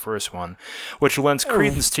ending of the first one, which lends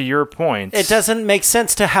credence to your point. It doesn't make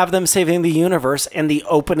sense to have them saving the universe in the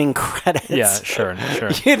opening credits. Yeah, sure.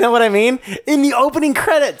 You know what I mean? In the opening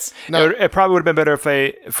credits. No, it probably would have been better if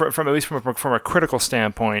they, from at least from a critical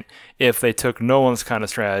standpoint, if they took Nolan's kind of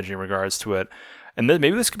strategy in regards to it. And then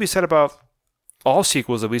maybe this could be said about all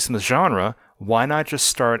sequels, at least in the genre. Why not just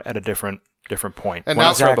start at a different point? And why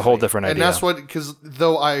not start with a whole different idea? And that's what, because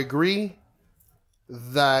though I agree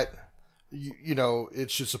that you know it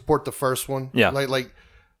should support the first one. Yeah.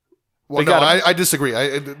 Well, I disagree.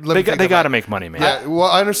 They got to make money, man. Yeah, well,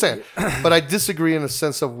 I understand, but I disagree in the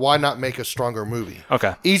sense of why not make a stronger movie?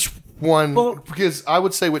 Okay. Each one, because I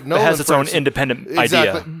would say with Nolan, it has its own independent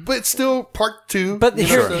idea, but still part two. But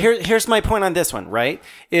here's my point on this one. Right?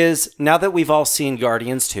 Is now that we've all seen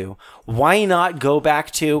Guardians 2, why not go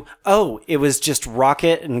back to it was just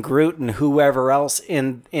Rocket and Groot and whoever else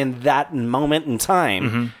in that moment in time.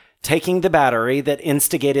 Mm-hmm. Taking the battery that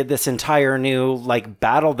instigated this entire new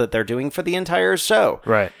battle that they're doing for the entire show.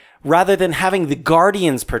 Right. Rather than having the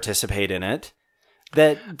Guardians participate in it,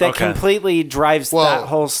 that completely drives that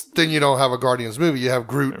whole... Then you don't have a Guardians movie. You have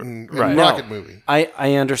Groot and Rocket movie.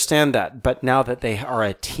 I understand that. But now that they are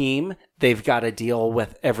a team, they've got to deal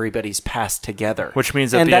with everybody's past together. Which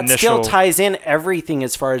means that still ties in everything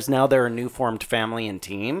as far as now they're a new formed family and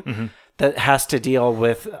team. Mm-hmm. That has to deal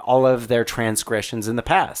with all of their transgressions in the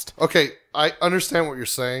past. Okay, I understand what you're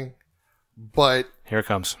saying, but... Here it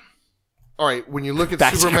comes. All right, when you look at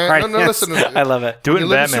Superman... No, listen. I love it. Do it in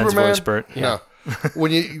Batman's voice, Bert. Yeah. No.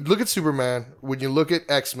 When you look at Superman, when you look at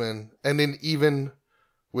X-Men, and then even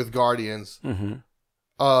with Guardians,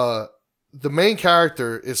 the main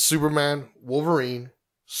character is Superman, Wolverine,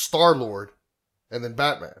 Star-Lord, and then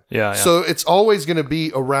Batman. Yeah. So it's always going to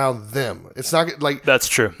be around them. It's not like that's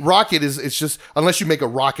true. Rocket it's just unless you make a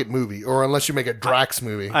Rocket movie or unless you make a Drax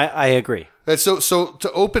movie. I agree. And so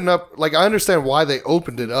to open up, like I understand why they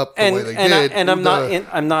opened it up the way they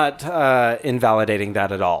did. I'm not invalidating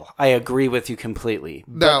that at all. I agree with you completely.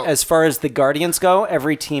 But Now, as far as the Guardians go,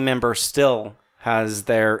 every team member still has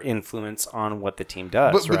their influence on what the team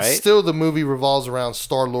does, right? But still, the movie revolves around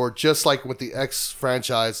Star-Lord, just like with the X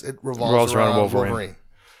franchise, it revolves around Wolverine.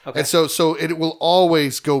 Okay. And so it will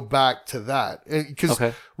always go back to that. Because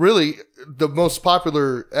really, the most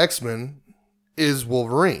popular X-Men is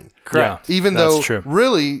Wolverine. Correct. Yeah, even though,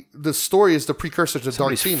 really, the story is the precursor to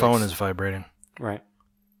Dark Phoenix. Phone is vibrating. Right.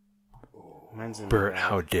 Bert,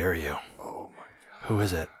 how dare you? Oh, my God. Who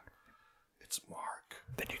is it? It's Mark.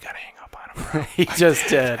 Then you got to hang up on him. He just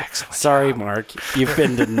did. Sorry, Mark. You've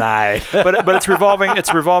been denied. but it's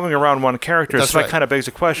revolving around one character. That's so that right. kind of begs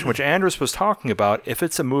a question, which Andrus was talking about. If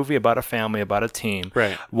it's a movie about a family, about a team,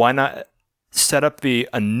 right? Why not set up the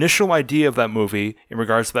initial idea of that movie in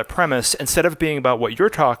regards to that premise instead of being about what you're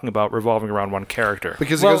talking about, revolving around one character?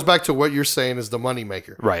 Because it goes back to what you're saying is the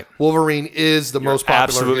moneymaker. Right. Wolverine is the most popular.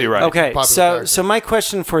 Absolutely right. Okay, popular so my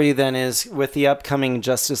question for you then is, with the upcoming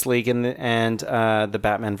Justice League and the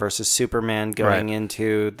Batman versus Superman going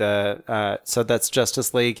into the so that's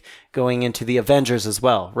Justice League going into the Avengers as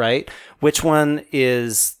well, right? Which one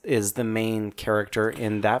is the main character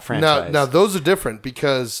in that franchise? Now those are different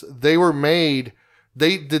because they were made.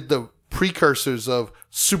 They did the precursors of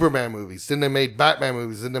Superman movies. Then they made Batman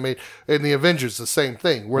movies. Then they made in the Avengers the same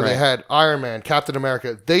thing where they had Iron Man, Captain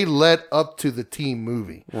America. They led up to the team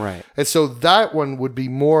movie, right? And so that one would be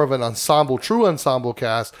more of an ensemble, true ensemble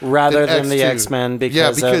cast rather than the X-Men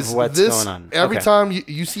because of what's going on. Every time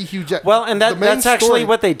you see Hugh Jackman, well, and that's actually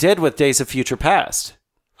what they did with Days of Future Past.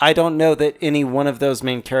 I don't know that any one of those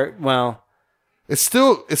main characters. Well, it's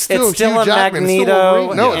still Hugh a Jackman.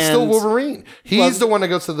 Magneto. It's still Wolverine. He's the one that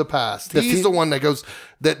goes to the past. He's the one that goes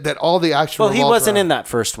that all the action. Well, he wasn't in that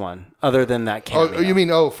first one, other than that cameo. Oh, you mean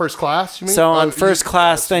First Class? You mean? So on First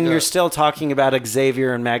Class, then you're still talking about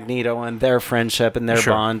Xavier and Magneto and their friendship and their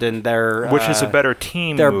bond and their which is a better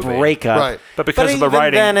team, their movie. breakup. Right? But because of the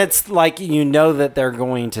writing, then it's like that they're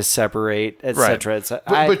going to separate, etc.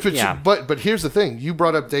 But here's the thing: you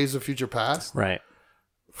brought up Days of Future Past, right?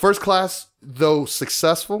 First Class, though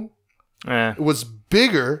successful, was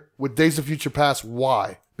bigger with Days of Future Past.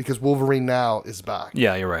 Why? Because Wolverine now is back.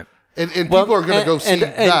 Yeah, you're right. And people are going to go see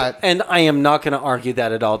that. And I am not going to argue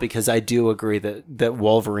that at all because I do agree that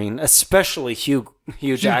Wolverine, especially Hugh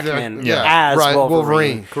Jackman as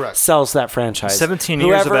Wolverine, correct, sells that franchise. 17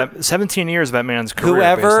 years of that man's career.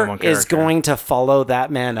 Whoever is going to follow that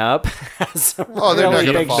man up has a they're not going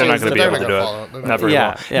to be able to do it. Not very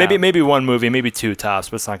well. Maybe one movie, maybe two tops,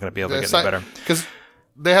 but it's not going to be able to get any better. Because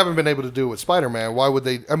they haven't been able to do it with Spider-Man. Why would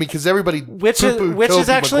they? I mean, because everybody which is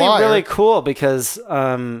actually really cool because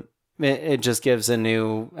it just gives a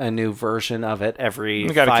new version of it every 5 years.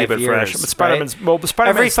 You got to keep it fresh. But Spider-Man's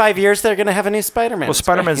every 5 years they're going to have a new Spider-Man. Well,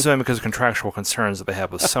 Spider-Man's doing because of contractual concerns that they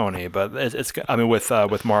have with Sony, but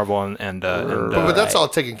with Marvel and but that's all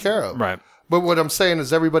taken care of, right? But what I'm saying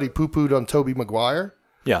is everybody poo-pooed on Tobey Maguire.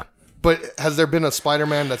 Yeah. But has there been a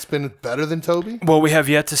Spider-Man that's been better than Tobey? Well, we have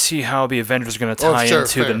yet to see how the Avengers are going to tie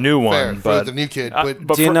into the new one. But the new kid.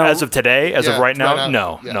 But as of today, as of right now,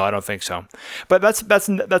 no, I don't think so. But that's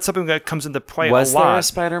something that comes into play a lot. Was there a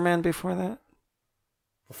Spider-Man before that?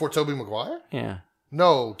 Before Tobey Maguire? Yeah.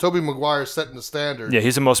 No, Tobey Maguire setting the standard. Yeah,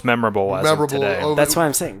 he's the most memorable as of today. That's why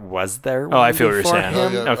I'm saying, was there one I feel what you're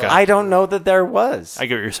saying. Okay. I don't know that there was. I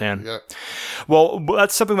get what you're saying. Yeah. Well,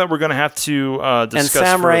 that's something that we're going to have to discuss And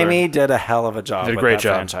Sam further. Raimi did a hell of a job. Did a great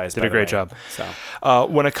job. Franchise, did a great job. So,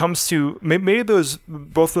 when it comes to maybe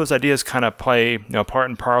both those ideas kind of play part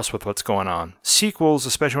and parcel with what's going on. Sequels,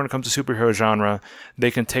 especially when it comes to superhero genre, they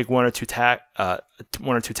can take one or two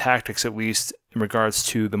tactics at least in regards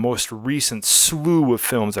to the most recent slew of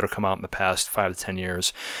films that have come out in the past 5 to 10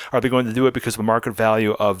 years. Are they going to do it because the market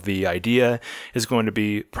value of the idea is going to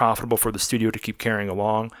be profitable for the studio to keep carrying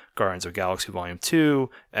along? Guardians of the Galaxy Volume 2,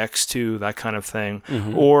 X2, that kind of thing.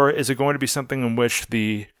 Mm-hmm. Or is it going to be something in which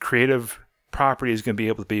the creative property is going to be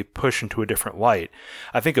able to be pushed into a different light?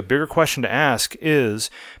 I think a bigger question to ask is,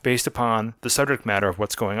 based upon the subject matter of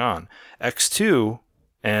what's going on, X2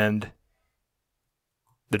 and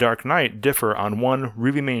The Dark Knight differ on one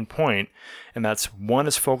really main point, and that's one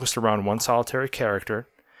is focused around one solitary character,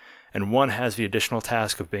 and one has the additional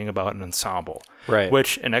task of being about an ensemble. Right.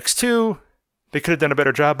 Which in X2, they could have done a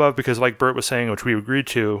better job of, because like Bert was saying, which we agreed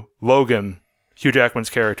to, Logan, Hugh Jackman's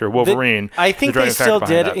character, Wolverine. I think the they driving factor still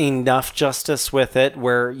behind did that. enough justice with it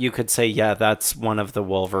where you could say, yeah, that's one of the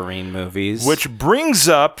Wolverine movies. Which brings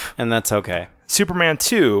up and that's okay. Superman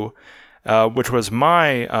 2, which was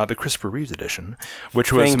my the Christopher Reeves edition,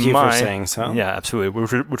 which was Thank you my for saying so. Yeah, absolutely,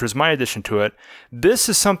 which was my addition to it. This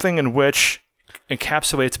is something in which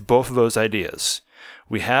encapsulates both of those ideas.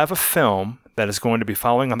 We have a film that is going to be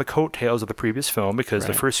following on the coattails of the previous film because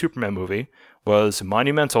the first Superman movie was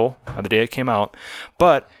monumental on the day it came out,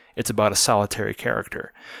 but it's about a solitary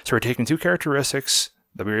character. So we're taking two characteristics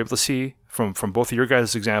that we were able to see from both of your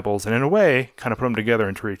guys' examples, and in a way, kind of put them together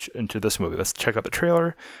into this movie. Let's check out the trailer,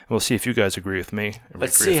 and we'll see if you guys agree with me.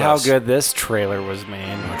 Let's see how good this trailer was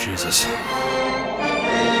made. Oh, Jesus.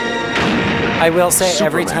 I will say, Superman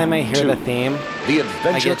every time I hear 2. the theme, The I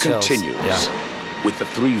adventure get chills. continues with the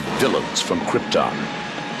 3 villains from Krypton.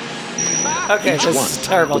 Okay, Each this one is a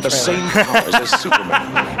terrible with the trailer. same powers as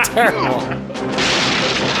Superman. Terrible.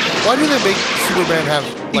 Why do they make Superman have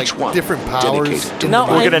like different powers? dedicated to No,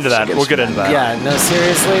 We'll get into that. We'll get into that. Yeah, no,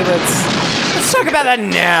 seriously, let's talk about that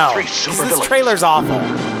now. 3 'Cause super this villains. trailer's awful.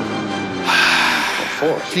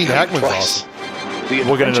 Gene Hackman's awesome. The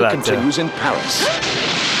We'll get into adventure that, too. continues in Paris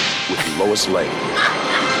with Lois Lane.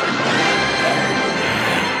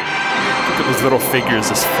 Look at those little figures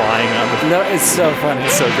just flying on the... No, it's so funny.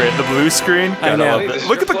 It's so great. The blue screen. I God, know. love it.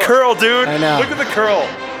 Look at the curl, dude. I know. Look at the curl.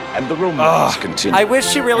 And the romance continues. I wish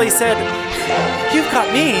she really said, "You've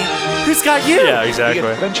got me. Who's got you?" Yeah, The exactly.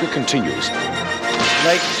 adventure continues.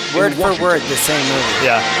 Like word for word, the same movie.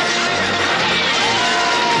 Yeah.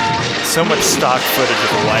 So much stock footage of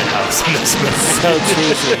the White House in this movie. So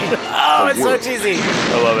cheesy. Oh, it's so cheesy.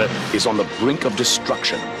 I love it. Is on the brink of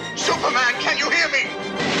destruction. Superman, can you hear me?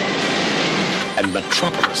 And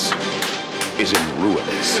Metropolis is in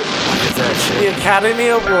ruins. The Academy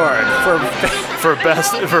Award For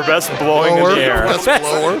best blowing in the air. Best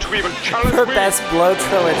blower. for best blow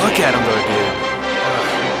trilogy. Look at him though, dude.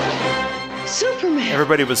 Superman.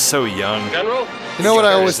 Everybody was so young. General? You know what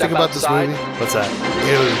I always think about this movie? What's that?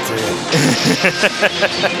 Guilty.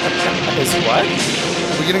 Is what?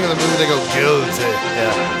 At the beginning of the movie, they go guilty.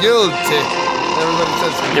 Yeah. Guilty. Everybody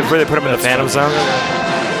says Yeah, where they put him in the Phantom Zone?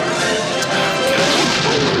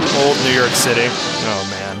 Old New York City. Oh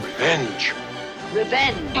man. Revenge.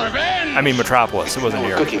 Revenge. Revenge! I mean Metropolis. It wasn't New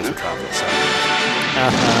York. It was Metropolis. So.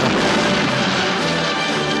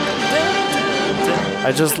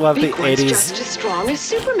 I just love the Big one's 80s. just as strong as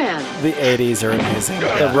Superman. The 80s are amazing.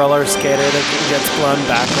 The roller skater that gets blown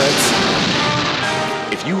backwards.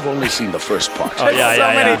 If you've only seen the first part, Oh yeah, so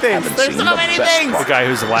yeah, many yeah. things. haven't There's seen so the many best things. The part. guy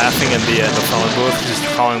who's laughing in the phone booth, just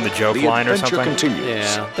calling the joke The line or adventure something. continues.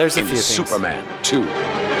 Yeah, there's a in few things. Superman 2.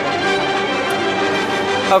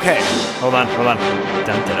 Okay. Hold on. Dun,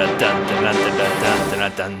 dun, dun, dun, dun, dun, dun, dun,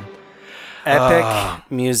 dun, dun. Epic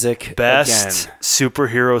music Best again.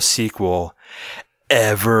 superhero sequel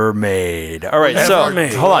ever made. All right, Ever so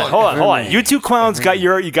made. hold on. made. You two clowns got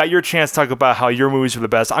your chance to talk about how your movies were the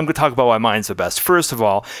best. I'm going to talk about why mine's the best. First of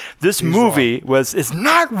all, this movie is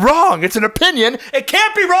not wrong. It's an opinion. It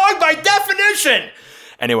can't be wrong by definition.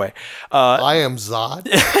 Anyway, I am Zod.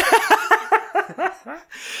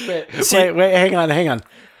 Wait, hang on.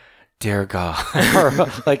 Dear God. Or,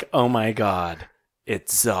 like, oh my God.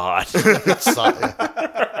 It's Zod.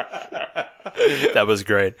 that was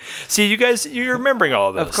great. See, you guys, you're remembering all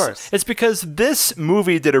of this. Of course. It's because this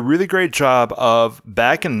movie did a really great job of,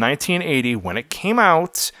 back in 1980, when it came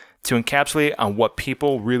out, to encapsulate on what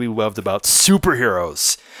people really loved about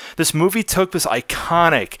superheroes. This movie took this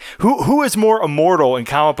iconic... Who is more immortal in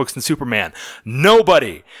comic books than Superman?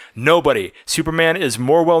 Nobody. Superman is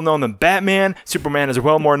more well-known than Batman. Superman is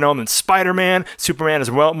more known than Spider-Man. Superman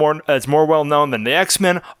is more well-known than the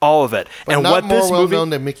X-Men. All of it. But and not what more this well movie...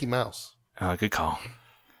 known than Mickey Mouse. Good call.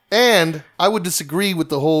 And I would disagree with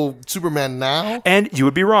the whole Superman now. And you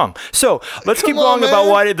would be wrong. So let's keep Come on, going about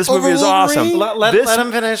man. why this movie Over is awesome. Wolverine? Let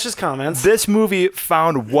him finish his comments. This movie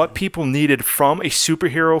found what people needed from a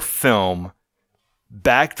superhero film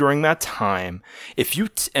back during that time. If you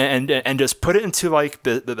and just put it into like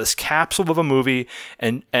this capsule of a movie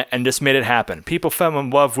and just made it happen. People fell in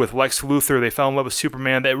love with Lex Luthor. They fell in love with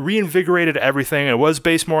Superman. That reinvigorated everything. It was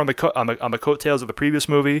based more on the coattails of the previous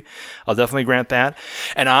movie. I'll definitely grant that.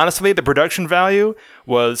 And honestly, the production value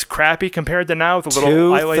was crappy compared to now with the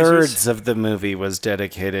little eye lasers. 2/3 of the movie was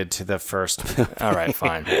dedicated to the first movie. All right,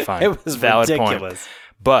 fine. It was Valid ridiculous. point.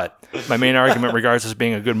 But my main argument, regardless of this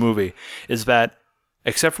being a good movie, is that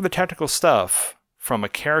except for the technical stuff, from a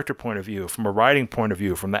character point of view, from a writing point of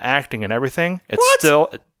view, from the acting and everything, it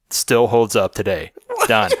still holds up today.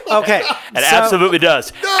 Done. Okay. It absolutely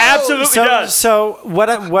does. Absolutely does. So what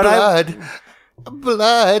I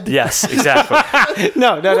blood. Yes, exactly.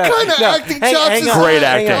 no. What kind of acting chops is Great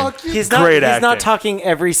that? acting. He's not. Great He's not acting. talking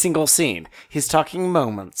every single scene. He's talking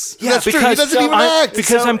moments. Yeah, that's true. He doesn't even act.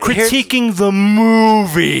 Because So I'm critiquing the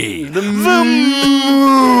movie. The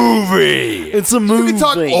movie. It's a movie. You can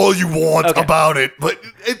talk all you want about it, but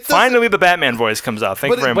it Finally, the Batman voice comes out.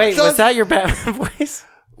 Thank you very much. Wait, was that your Batman voice?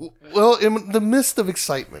 Well, in the midst of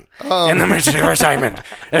excitement. In the midst of excitement,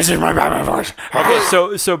 this is my Batman voice.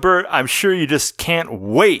 Okay, so Bert, I'm sure you just can't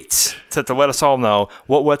wait to let us all know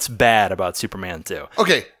what's bad about Superman 2.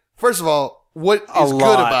 Okay, first of all, what is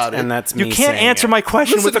good about it? And that's You me can't saying answer it. my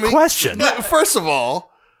question Listen with a to me. question. First of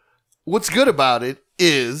all, what's good about it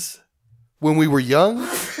is when we were young,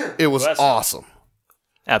 it was awesome.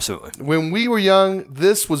 Absolutely. When we were young,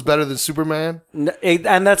 this was better than Superman.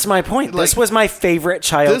 And that's my point. This was my favorite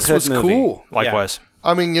childhood This was movie. cool. Likewise.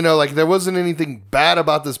 I mean, like there wasn't anything bad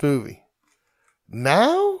about this movie.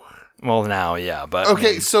 Now? Well, now, yeah, but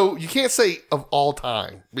Okay, so you can't say of all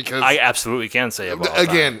time because I absolutely can say about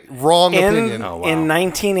again, wrong opinion. Oh, wow. In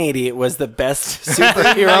 1980, it was the best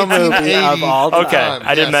superhero movie of all time. Okay,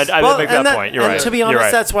 I didn't make that point. You're and right. to be You're honest,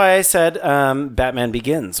 right. that's why I said Batman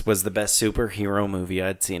Begins was the best superhero movie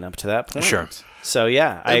I'd seen up to that point. Sure. So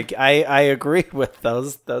yeah, I agree with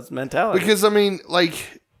those mentalities. Because I mean,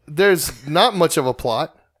 like, there's not much of a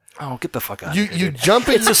plot. Oh, get the fuck out! You jump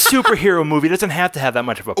in. It's a superhero movie. It doesn't have to have that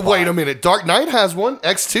much of a plot. Wait a minute. Dark Knight has one.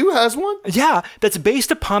 X2 has one. Yeah, that's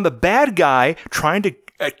based upon the bad guy trying to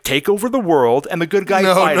take over the world and the good guy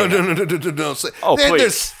fighting him. No. Oh, Then please.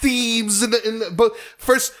 there's thieves but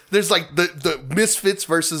first there's like the misfits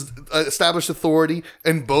versus established authority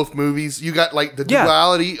in both movies. You got like the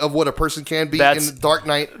duality of what a person can be in the Dark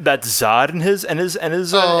Knight. That's Zod and his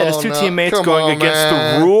two no. teammates Come going on, against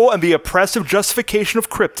man. the rule and the oppressive justification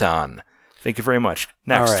of Krypton. Thank you very much.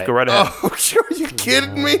 Next, All right. go right ahead. Oh, sure. Are you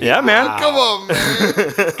kidding me? Yeah, man. Come on,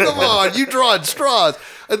 man. Come on. You drawing straws.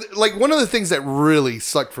 Like, one of the things that really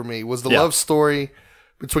sucked for me was the love story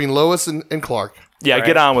between Lois and Clark. Yeah,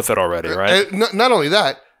 get on with it already, right? Not only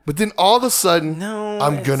that, but then all of a sudden,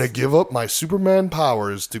 I'm going to give up my Superman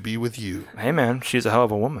powers to be with you. Hey, man, she's a hell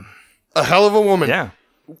of a woman. A hell of a woman. Yeah.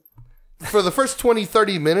 For the first 20,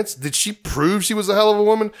 30 minutes, did she prove she was a hell of a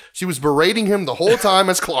woman? She was berating him the whole time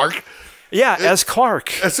as Clark. Yeah, as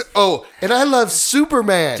Clark. And I love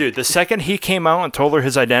Superman. Dude, the second he came out and told her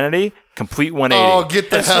his identity, complete 180. Oh, get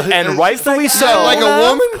the hell And rightfully so. Like a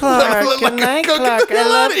woman? Clark, good night, Clark. I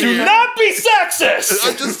love you. Do not be sexist.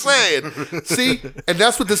 I'm just saying. See, and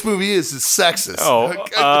that's what this movie is sexist.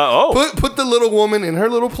 Put the little woman in her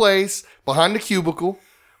little place behind the cubicle.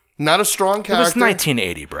 Not a strong It character. was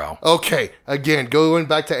 1980, bro. Okay, again, going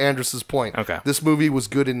back to Andrus's point. Okay. This movie was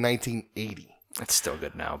good in 1980. It's still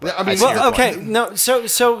good now. But I mean,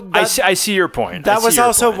 so I see your point. That was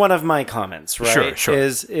also one of my comments, right? Sure.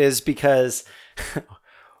 Is because,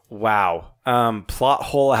 wow, plot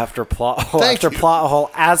hole after plot hole after plot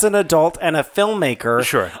hole. As an adult and a filmmaker,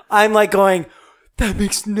 Sure. I'm like going, that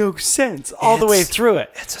makes no sense all the way through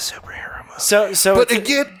it. It's a superhero movie. So, but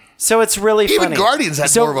again, so it's really even funny. Guardians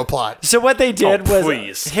had more of a plot. So what they did was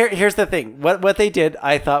please. Here's the thing. What they did,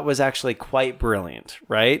 I thought was actually quite brilliant.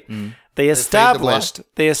 Right? They Let established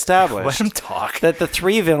him talk. that the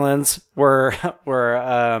three villains were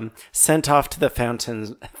sent off to the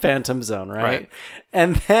Phantom Zone, right?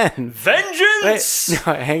 And then vengeance.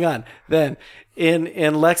 No, hang on. Then in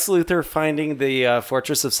Lex Luthor finding the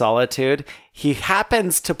Fortress of Solitude, he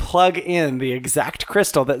happens to plug in the exact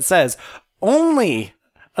crystal that says only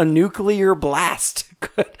a nuclear blast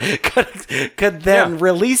could then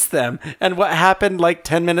release them. And what happened like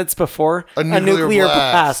 10 minutes before? A nuclear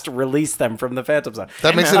blast released them from the Phantom Zone.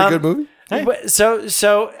 That makes it a good movie?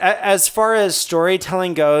 So as far as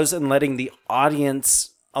storytelling goes and letting the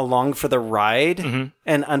audience along for the ride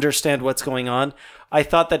and understand what's going on, I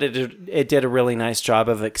thought that it did a really nice job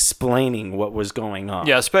of explaining what was going on.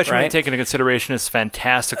 Yeah, especially when you right? take into consideration its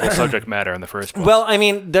fantastical subject matter in the first place. Well, I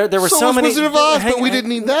mean, there were so was many. Wizard of Oz, but we didn't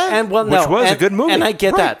need that. And well, Which no, was a and- good movie. and I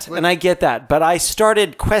get Right. that, and I get that. But I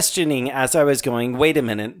started questioning as I was going. Wait a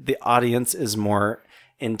minute, the audience is more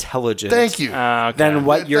intelligent. Thank you. Than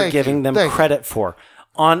what you're Thank giving you. them Thank you. credit for,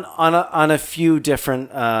 on a few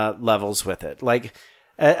different levels with it. Like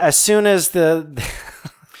as soon as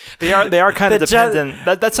They are kind of The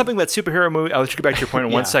dependent. That's something that superhero movie. I'll let you get back to your point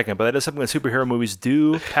in 1 second, but that is something that superhero movies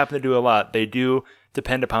do happen to do a lot. They do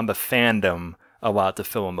depend upon the fandom a lot to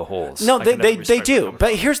fill in the holes. No, I can never they respect do. comic But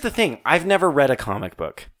books. here's the thing: I've never read a comic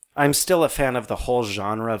book. I'm still a fan of the whole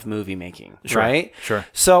genre of movie making, right? Sure.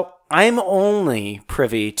 So I'm only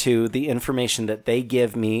privy to the information that they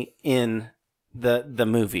give me in the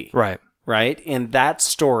movie, Right. right? In that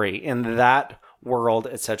story, in that world,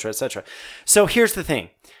 etc., etc. So here's the thing.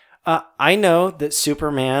 I know that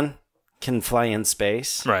Superman can fly in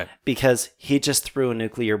space, right? Because he just threw a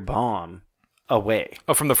nuclear bomb away.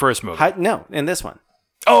 Oh, from the first movie? No, in this one.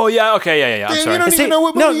 Oh yeah, okay, yeah. I'm sorry. You don't even know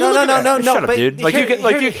what movie no. Shut up, dude.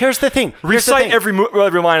 Here's the thing. Recite every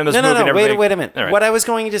line in this movie. No. And Wait a minute. Right. What I was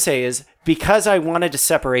going to say is because I wanted to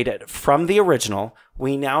separate it from the original,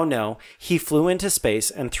 we now know he flew into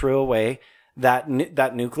space and threw away that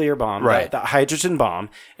nuclear bomb, right? That hydrogen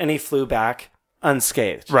bomb, and he flew back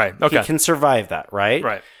unscathed. Right. Okay. He can survive that, right?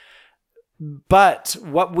 Right. But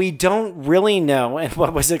what we don't really know, and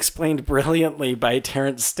what was explained brilliantly by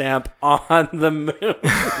Terrence Stamp on the moon.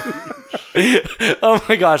 Oh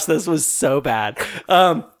my gosh, this was so bad.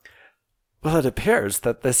 Well, it appears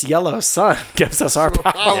that this yellow sun gives us our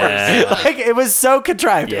powers. Yeah. Like, it was so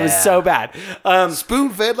contrived. It was so bad. Spoon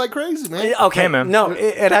fed like crazy, man. Okay, man. No,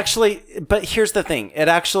 it actually, but here's the thing. It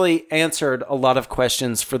actually answered a lot of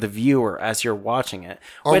questions for the viewer as you're watching it.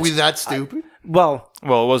 Are we that stupid? Well, it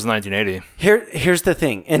was 1980. Here's the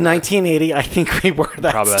thing. In 1980, I think we were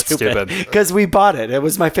Probably that stupid because we bought it. It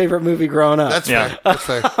was my favorite movie growing up. That's fair. That's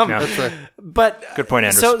fair. That's fair. But good point,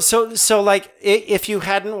 Andrus. So like, if you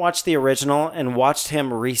hadn't watched the original and watched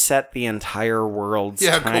him reset the entire world's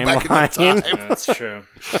timeline, go back in time. That's true.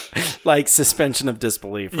 Like suspension of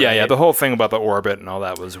disbelief. Right? Yeah. The whole thing about the orbit and all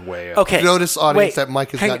that was way. Okay. Notice, audience, that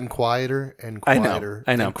Mike has gotten quieter and quieter.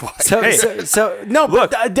 I know. And quieter. So no.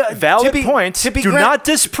 Look, but, valid point. Do not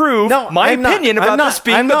disprove my opinion about this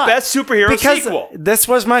being the best superhero sequel. This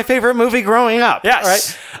was my favorite movie growing up.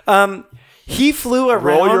 Yes. Right. He flew around.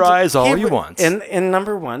 Roll your eyes all you want. In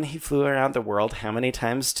number one, he flew around the world how many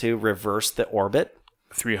times to reverse the orbit?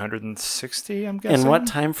 360, I'm guessing. In what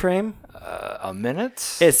time frame? A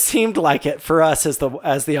minute. It seemed like it for us as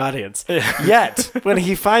the audience. Yet, when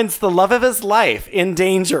he finds the love of his life in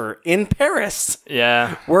danger in Paris,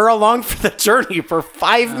 we're along for the journey for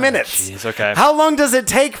 5 minutes. Jeez, okay. How long does it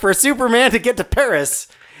take for Superman to get to Paris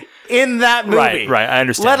in that movie? Right, I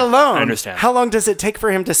understand. Let alone, I understand. How long does it take for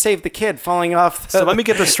him to save the kid falling off? So let me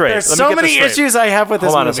get this straight. There's so many issues I have with this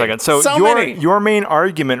movie. Hold on a second. So your main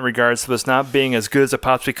argument in regards to this not being as good as it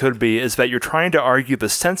possibly could be is that you're trying to argue the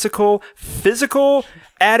sensical, physical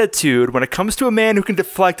attitude when it comes to a man who can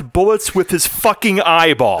deflect bullets with his fucking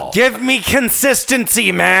eyeball. Give me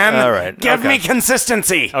consistency, man. All right. Give me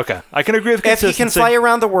consistency. Okay. I can agree with consistency. If he can fly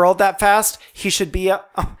around the world that fast, he should be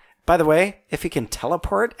by the way, if he can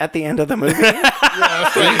teleport at the end of the movie.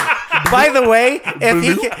 By the way,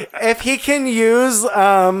 if he can use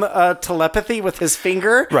telepathy with his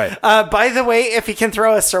finger. Right. By the way, if he can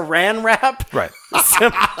throw a saran wrap. Right.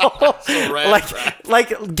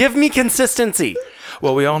 Like, give me consistency.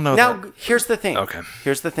 Well, we all know now, that. Here's the thing. Okay.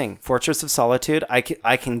 Here's the thing. Fortress of Solitude, I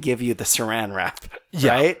can give you the saran wrap.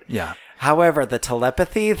 Yeah. Right? Yeah. However, the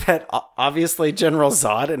telepathy that obviously General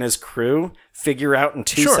Zod and his crew figure out in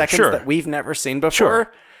 2 seconds that we've never seen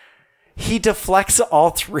before, he deflects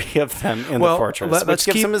all 3 of them in the fortress, which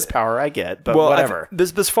gives him his power, I get, but whatever.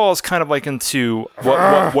 This falls kind of like into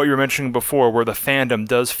what you were mentioning before, where the fandom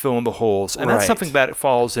does fill in the holes, and that's something that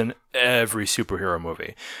falls in every superhero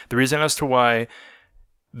movie. The reason as to why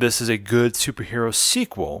this is a good superhero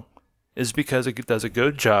sequel is because it does a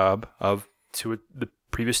good job of, to the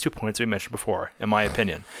previous 2 points we mentioned before, in my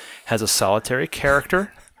opinion, has a solitary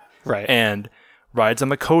character, and rides on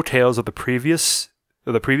the coattails of the previous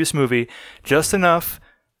movie just enough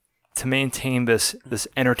to maintain this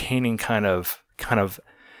entertaining kind of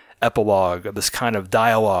epilogue, this kind of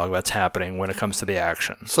dialogue that's happening when it comes to the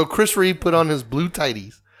action. So Chris Reeve put on his blue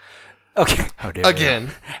tighties. Okay. How dare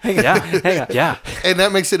again. Hang on. Yeah. And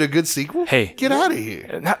that makes it a good sequel? Hey. Get out of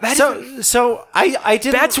here. So I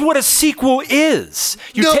didn't... That's what a sequel is.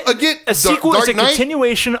 A sequel is a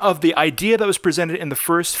continuation of the idea that was presented in the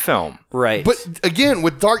first film. Right. But again,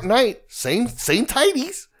 with Dark Knight, same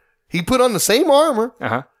tighties. He put on the same armor,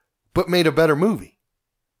 but made a better movie.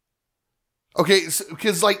 Okay,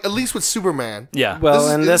 because like at least with Superman,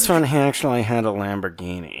 Well, in this one, he actually had a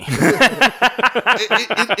Lamborghini.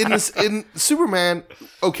 in Superman,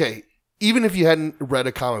 okay, even if you hadn't read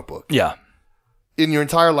a comic book, in your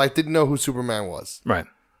entire life, didn't know who Superman was, right?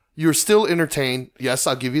 You're still entertained. Yes,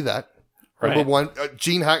 I'll give you that. Right. Number one,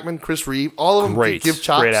 Gene Hackman, Chris Reeve, all of them give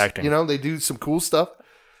chops. Great acting. You know, they do some cool stuff.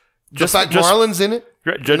 Just Marlon's in it.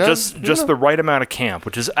 Just the right amount of camp,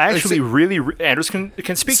 which is actually really Andrus can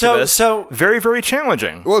speak to this. So very, very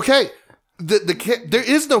challenging. Okay, There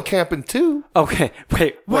is no camp in 2. Okay,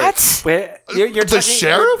 wait. What? Wait, you're The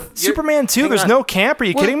sheriff? Superman 2, there's no camp? Are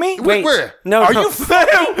you kidding me? Wait, Where? no, Are no. you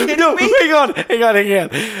fucking kidding me? Hang on.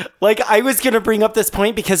 Like, I was gonna bring up this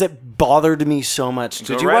point because it bothered me so much.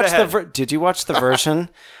 Did you right watch ahead. Did you watch the version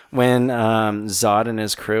when Zod and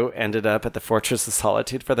his crew ended up at the Fortress of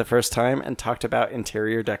Solitude for the first time and talked about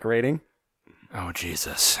interior decorating? Oh,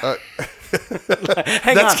 Jesus. Hang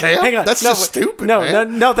That's camp? hang on. That's just stupid,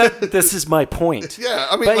 man. No. This is my point. Yeah,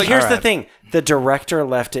 I mean, but like- here's the Alright. thing: the director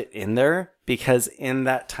left it in there because in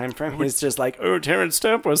that time frame, he's just like, "Oh, Terrence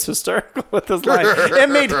Stamp was hysterical with his line." It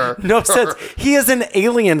made no sense. He is an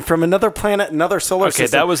alien from another planet, another solar Okay,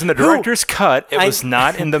 system. that was in the director's cut. It was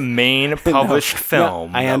not in the main published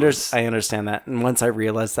film. I understand that. And once I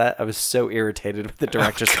realized that, I was so irritated with the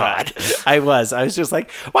director's God. cut. I was just like,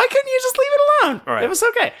 why couldn't you just leave it alone? All right. It was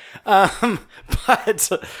okay.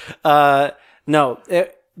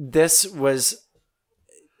 This was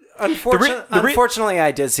unfortunately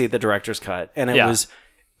I did see the director's cut, and it was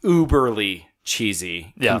uberly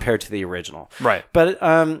cheesy compared to the original. Right. But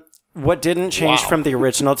what didn't change from the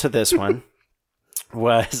original to this one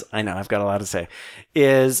was, I know I've got a lot to say,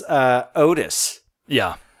 is Otis.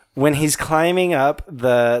 Yeah. When he's climbing up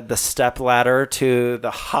the step ladder to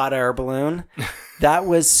the hot air balloon, that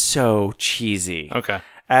was so cheesy. Okay.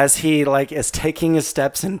 As he like is taking his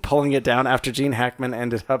steps and pulling it down after Gene Hackman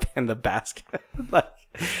ended up in the basket. Like,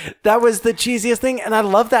 that was the cheesiest thing, and I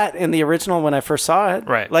love that in the original when I first saw it.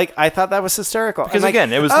 Right. Like, I thought that was hysterical. Because And, like,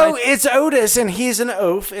 again, it was it's Otis and he's an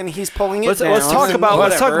oaf and he's pulling it down. Let's talk and about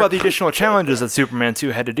whatever. the additional challenges that Superman 2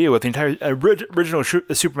 had to deal with. The entire original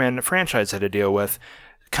Superman franchise had to deal with.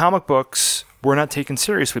 Comic books were not taken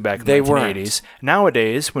seriously back in the 1980s.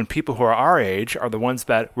 Nowadays, when people who are our age are the ones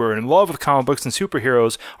that were in love with comic books and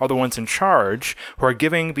superheroes are the ones in charge, who are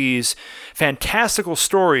giving these fantastical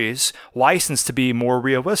stories license to be more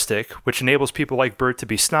realistic, which enables people like Bert to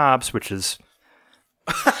be snobs, which is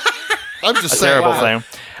I'm just a saying. terrible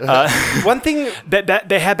thing. One thing that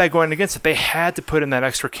they had that going against it. They had to put in that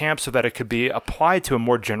extra camp so that it could be applied to a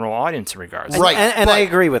more general audience in regards. Right. And I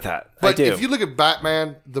agree with that. I But do. if you look at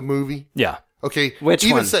Batman, the movie, Yeah. okay, Which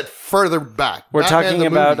even one? set further back. We're Batman, talking the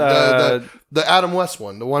about, movie, the Adam West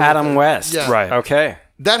one. The one Adam with the- West. Yeah. Right. Okay.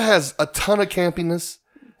 That has a ton of campiness.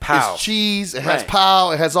 Pow. It's cheese. It has Right.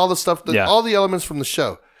 pow. It has all the stuff, Yeah. all the elements from the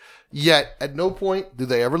show. Yet, at no point do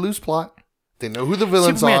they ever lose plot. They know who the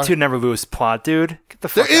villains Superman are. 2 never lose plot, dude. Get the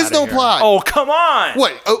fuck There is outta no here. plot. Oh, come on.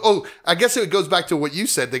 Wait. Oh, I guess it goes back to what you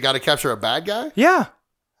said. They got to capture a bad guy? Yeah.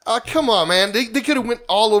 Come on, man. They could have went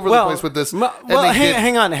all over the place with this. Well, and they didn't.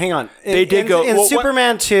 hang on. They did go- in well, what-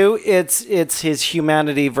 Superman 2. It's his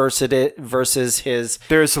humanity versus his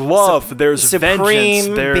There's love. There's vengeance.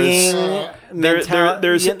 supreme There's being.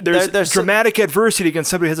 there's dramatic adversity against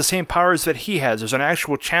somebody who has the same powers that he has. There's an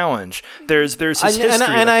actual challenge. There's his history. and that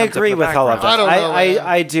I comes up agree in the with all of that. I don't know, man.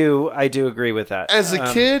 I do agree with that. As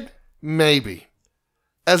a kid, maybe.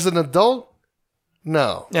 As an adult,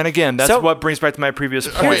 no. And again, that's So- what brings back to my previous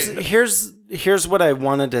point. Here's what I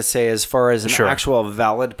wanted to say as far as an Sure. actual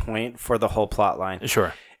valid point for the whole plot line.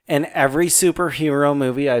 Sure. In every superhero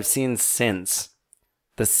movie I've seen since,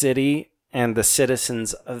 the city and the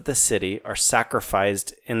citizens of the city are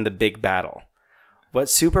sacrificed in the big battle. What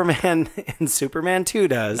Superman in Superman 2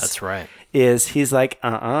 does That's right. is he's like,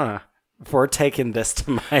 we're taking this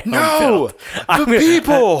to my No, own field. the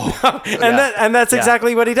people. And that's Yeah.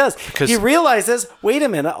 exactly what he does. Because- He realizes, wait a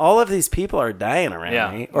minute, all of these people are dying around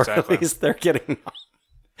Yeah, me, or exactly. at least they're getting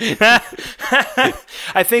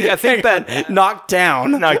I think that knocked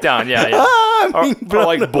down. knocked down. Yeah. Or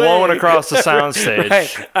like blown across the soundstage.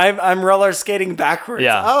 Right. I'm roller skating backwards.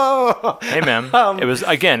 Yeah. Oh. Hey man, it was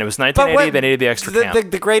 1980. They needed the extra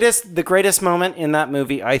camp. The greatest moment in that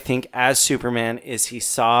movie, I think, as Superman, is he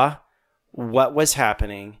saw what was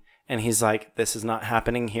happening. And he's like, this is not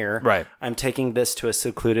happening here. Right. I'm taking this to a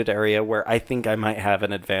secluded area where I think I might have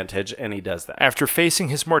an advantage. And he does that. After facing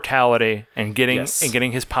his mortality and getting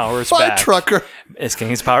his powers Fire back. trucker. It's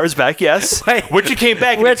getting his powers back, yes. Which he came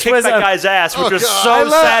back and Which kicked was that a- guy's ass, which Oh, was God. so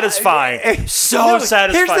satisfying. So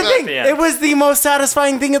satisfying. Here's the at thing. the end. It was the most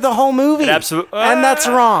satisfying thing of the whole movie. And that's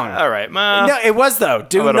wrong. All right. No, it was though.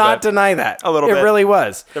 Do little not bit. deny that. A little it bit. really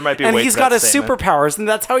was. There might be and weight he's to got that his statement. superpowers, and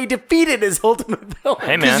that's how he defeated his ultimate villain.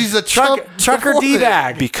 Hey man. Because he's a Trucker before this.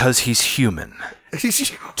 D-bag. Because he's human.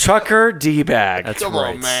 Trucker D-bag. That's Come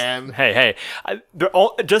right. on, man. Hey,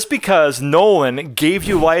 just because Nolan gave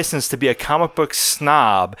you license to be a comic book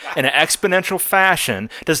snob in an exponential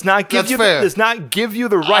fashion does not give That's you fair.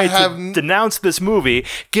 the right to denounce this movie,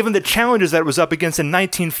 given the challenges that it was up against in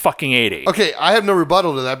 1980. Okay, I have no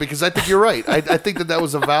rebuttal to that because I think you're right. I think that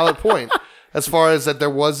was a valid point. as far as that there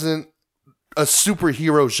wasn't a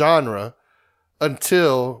superhero genre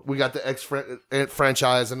until we got the X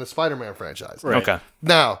franchise and the Spider-Man franchise. Right. Okay.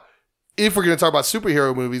 Now, if we're going to talk about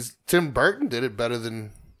superhero movies, Tim Burton did it better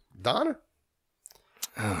than Donner.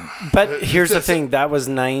 But here's the thing: that was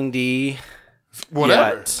 90.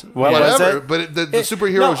 Whatever. What was it? But the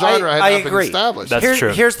superhero genre had not been established. That's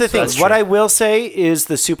true. Here's the thing. That's What true. I will say is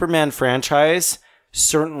the Superman franchise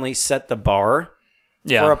certainly set the bar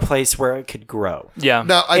for a place where it could grow. Yeah.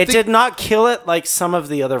 Now, it did not kill it like some of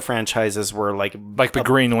the other franchises were like the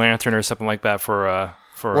Green Lantern or something like that for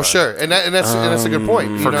well, sure, and that's a good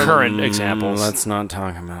point for current examples. Let's not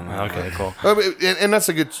talk about that. Okay, cool. And that's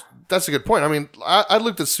a good point. I mean, I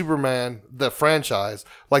looked at Superman, the franchise,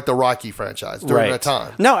 like the Rocky franchise during that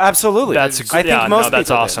time. No, absolutely. That's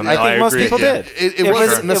awesome. I think most people did. It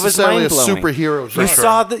wasn't necessarily a superhero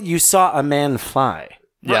genre. You saw a man fly.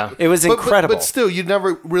 Yeah, it was incredible. But still, you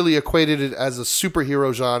never really equated it as a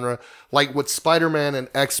superhero genre like what Spider-Man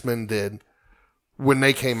and Xmen did when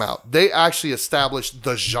they came out. They actually established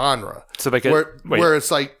the genre. So they where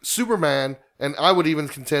it's like Superman, and I would even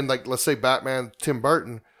contend, like, let's say Batman, Tim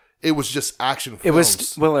Burton, it was just action films.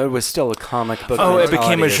 It was still a comic book. Oh, it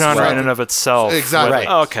became a genre in and of itself. Exactly. Right.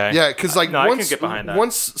 Okay. Yeah, because like I can get behind that.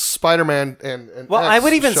 Once Spider-Man and well, X I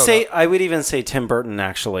would even showed say Tim Burton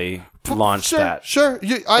actually launched sure, that. Sure,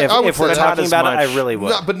 if we're talking about it, I really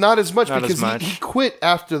would. But not as much because he quit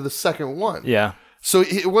after the second one. Yeah. So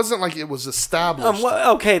it wasn't like it was established.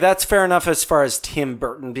 Okay, that's fair enough as far as Tim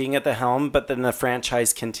Burton being at the helm, but then the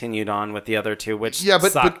franchise continued on with the other two, which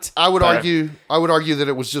sucked. But I would argue that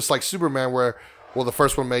it was just like Superman, where the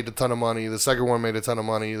first one made a ton of money, the second one made a ton of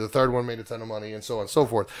money, the third one made a ton of money, and so on and so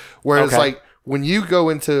forth. Whereas like when you go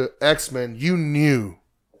into X-Men, you knew.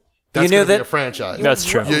 That's going to be a franchise. That's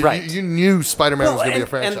true. You knew Spider-Man was going to be a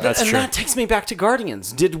franchise. And that takes me back to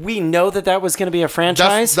Guardians. Did we know that was going to be a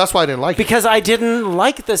franchise? That's why I didn't like it. Because I didn't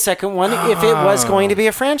like the second one if it was going to be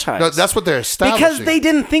a franchise. No, that's what they're establishing. Because they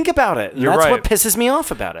didn't think about it. And that's what pisses me off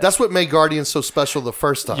about it. That's what made Guardians so special the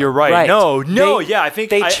first time. You're right. No, I think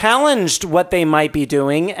they challenged what they might be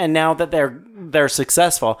doing, and now that they're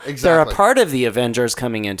successful, they're a part of the Avengers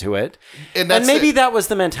coming into it. And maybe that was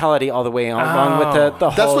the mentality all the way along with the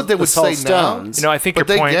whole. That's what they would say now. I think your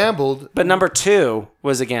they point. Gambled. But number 2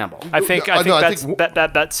 was a gamble. I think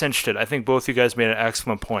that cinched it. I think both you guys made an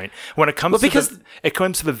excellent point. When it comes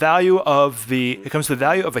to the value of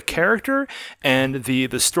the character and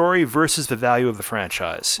the story versus the value of the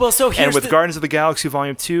franchise. Well, so and with Guardians of the Galaxy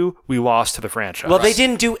Volume 2, we lost to the franchise. Well, they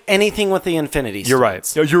didn't do anything with the Infinity Stones. You're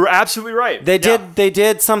right. You're absolutely right. They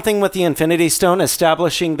did something with the Infinity Stone,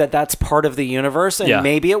 establishing that that's part of the universe, and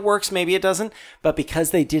maybe it works, maybe it doesn't. But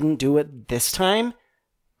because they didn't do it this time,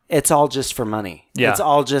 it's all just for money. Yeah. It's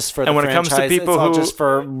all just for the franchise. And when it comes to people it's all just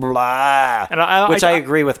for blah. And I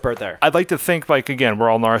agree with Bert there. I'd like to think, like, again, we're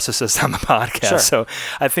all narcissists on the podcast. Sure. So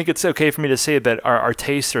I think it's okay for me to say that our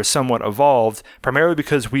tastes are somewhat evolved, primarily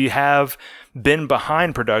because we have been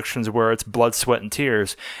behind productions where it's blood, sweat, and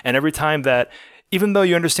tears. And every time that, even though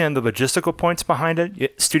you understand the logistical points behind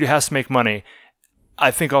it, studio has to make money. I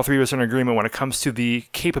think all three of us are in agreement when it comes to the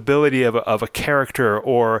capability of a character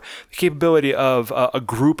or the capability of a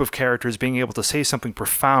group of characters being able to say something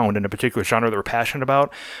profound in a particular genre that we're passionate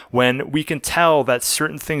about. When we can tell that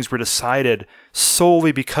certain things were decided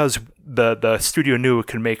solely because the studio knew it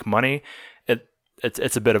could make money,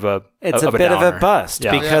 it's a bit of a bust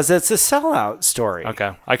because it's a sellout story.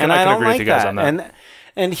 Okay, I can agree with you guys on that.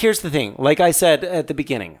 And here's the thing, like I said at the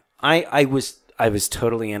beginning, I was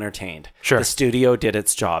totally entertained. Sure. The studio did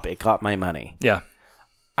its job. It got my money. Yeah.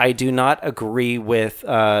 I do not agree with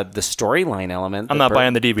the storyline element. I'm not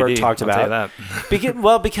buying the DVD. Bert talked about that.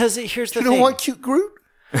 Because here's the thing. You don't want cute Groot?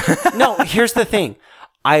 No, here's the thing.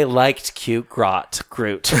 I liked cute Groot,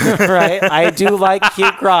 right? I do like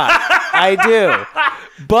cute Groot. I do.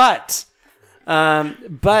 But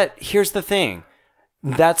here's the thing.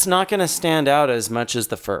 That's not going to stand out as much as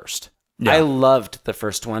the first. Yeah. I loved the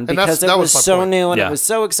first one because it was so new and it was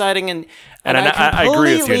so exciting, and I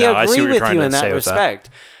agree with you now. I see what you're trying to in that say respect.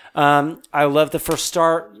 I love the first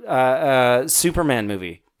Superman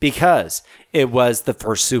movie because it was the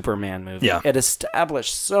first Superman movie. Yeah. It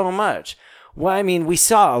established so much. Well, I mean, we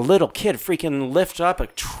saw a little kid freaking lift up a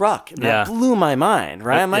truck, and that blew my mind,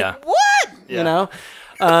 right? I'm like, what? Yeah. You know?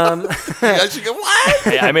 What?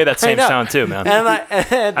 Yeah, I made that same sound too, man.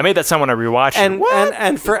 I made that sound when I rewatched it.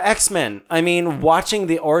 And for X-Men, I mean, watching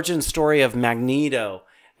the origin story of Magneto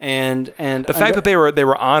and the fact that they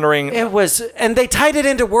were honoring it was, and they tied it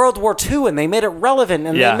into World War II and they made it relevant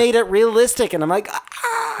and they made it realistic, and I'm like,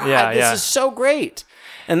 this is so great.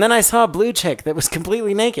 And then I saw a blue chick that was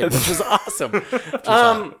completely naked, which was awesome.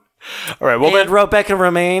 All right. Well, and Rebecca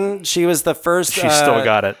Romaine, she was the first. She still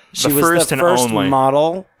got it. She was the first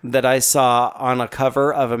model that I saw on a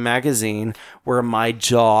cover of a magazine where my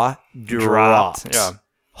jaw dropped. Yeah.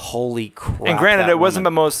 Holy crap! And granted, it wasn't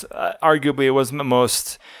the most, arguably, it wasn't the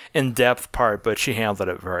most in-depth part, but she handled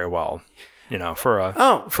it very well. You know, for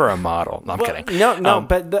a model. No, I'm kidding. No,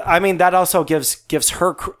 but I mean that also gives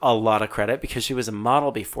her a lot of credit because she was a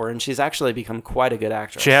model before, and she's actually become quite a good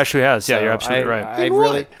actress. She actually has. So yeah, you're absolutely right. I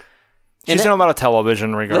really. She's done a lot of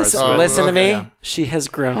television regards. Listen to me. Yeah. She has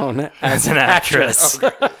grown as an actress. All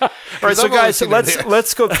right, so guys,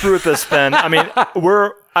 let's go through with this then. I mean,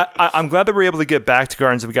 I'm glad that we're able to get back to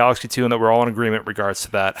Guardians of the Galaxy 2 and that we're all in agreement in regards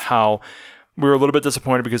to that. How we were a little bit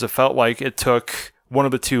disappointed because it felt like it took one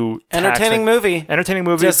of the two entertaining movie,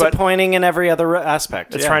 disappointing in every other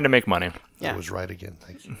aspect. It's trying to make money. Yeah, I was right again.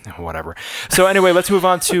 Thank you. Whatever. So anyway, let's move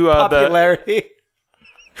on to popularity.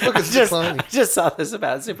 Look, it's declining. I just saw this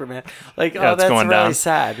about Superman. Like, yeah, that's really down.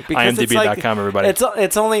 Sad. Because IMDb.com, everybody.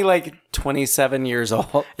 It's only like 27 years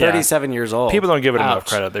old, 37 years old. People don't give it enough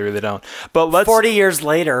credit. They really don't. But 40 years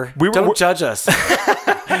later, don't judge us.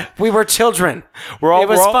 We were children. It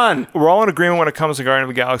was fun. We're all in agreement when it comes to Guardians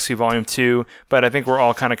of the Galaxy Volume 2, but I think we're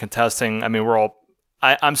all kind of contesting. I mean,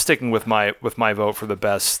 I'm sticking with my vote for the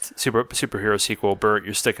best superhero sequel. Bert,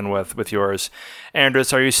 you're sticking with yours.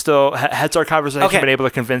 Andrus, are you still? Has our conversation been able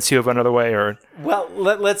to convince you of another way? Or well,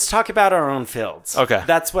 let's talk about our own fields. Okay,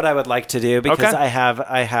 that's what I would like to do because I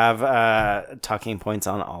have talking points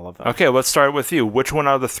on all of them. Okay, let's start with you. Which one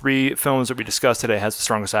out of the three films that we discussed today has the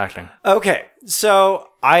strongest acting? Okay, so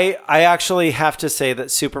I actually have to say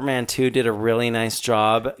that Superman 2 did a really nice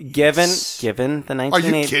job given the 1980s. Are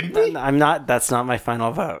you kidding me? I'm not. That's not my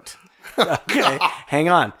final vote. Okay, hang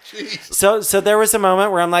on. Jeez. So there was a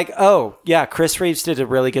moment where I'm like, oh yeah, Chris Reeves did a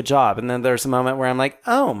really good job, and then there's a moment where I'm like,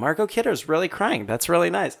 oh, Margot Kidder's really crying. That's really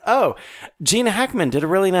nice. Oh, Gene Hackman did a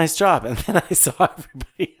really nice job, and then I saw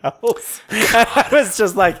everybody else. I was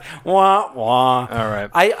just like, wah wah. All right.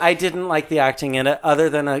 I didn't like the acting in it, other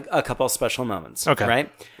than a couple special moments. Okay.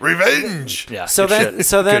 Right. Revenge. Yeah. So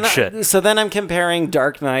then I'm comparing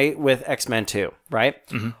Dark Knight with X-Men 2. Right.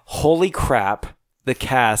 Mm-hmm. Holy crap. The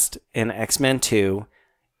cast in X-Men 2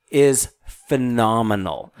 is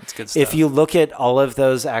phenomenal. That's good stuff. If you look at all of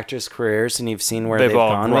those actors' careers and you've seen where they've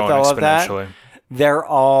gone with all of that, they're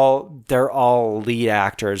all lead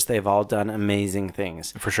actors. They've all done amazing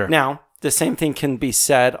things. For sure. Now, the same thing can be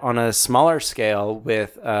said on a smaller scale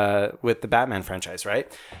with the Batman franchise,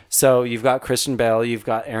 right? So you've got Christian Bale, you've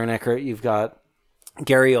got Aaron Eckhart, you've got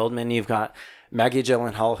Gary Oldman, you've got Maggie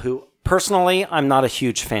Gyllenhaal, who personally, I'm not a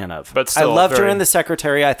huge fan of. But still, I loved her in The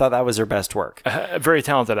Secretary. I thought that was her best work. A very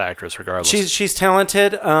talented actress, regardless. She's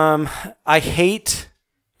talented. I hate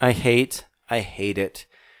it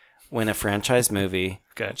when a franchise movie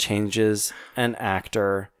changes an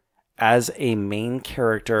actor as a main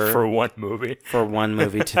character for one movie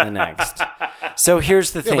to the next. So here's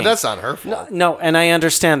the thing. But that's not her fault. No, and I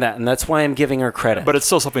understand that, and that's why I'm giving her credit. But it's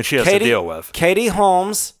still something she has to deal with. Katie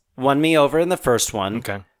Holmes won me over in the first one.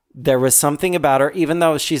 Okay. There was something about her, even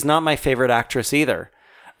though she's not my favorite actress either.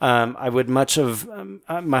 I would much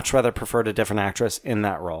rather preferred a different actress in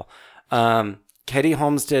that role. Katie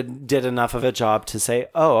Holmes did enough of a job to say,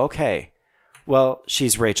 oh, okay, well,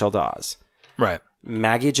 she's Rachel Dawes. Right.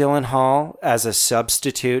 Maggie Gyllenhaal as a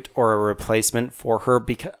substitute or a replacement for her,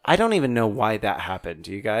 because I don't even know why that happened.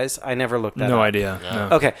 Do you guys? I never looked that up. No idea. No.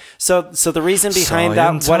 Okay, so the reason behind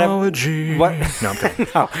that, what? No, I'm kidding.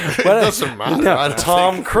 It doesn't matter. No,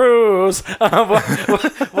 Tom Cruise.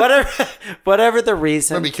 Whatever the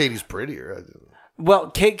reason. Maybe Katie's prettier.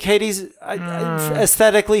 Well, Katie's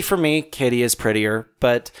aesthetically for me, Katie is prettier,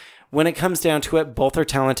 but when it comes down to it, both are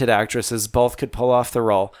talented actresses. Both could pull off the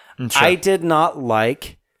role. Sure. I did not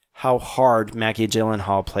like how hard Maggie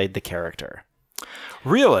Gyllenhaal played the character.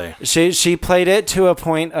 Really? She played it to a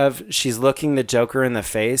point of she's looking the Joker in the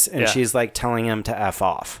face and she's like telling him to F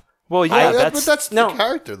off. Well, yeah, but that's the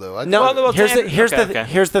character though.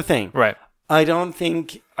 Here's the thing. Right. I don't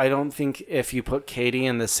think if you put Katie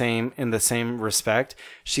in the same respect,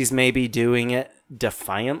 she's maybe doing it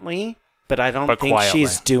defiantly, but I don't think quietly.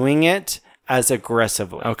 She's doing it as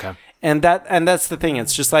aggressively. Okay. And that's the thing.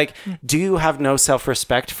 It's just like, do you have no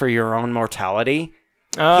self-respect for your own mortality?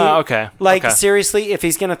 Okay. Like, seriously, if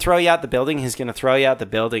he's going to throw you out the building, he's going to throw you out the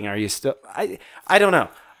building. Are you still... I don't know.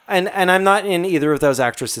 And I'm not in either of those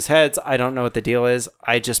actresses' heads. I don't know what the deal is.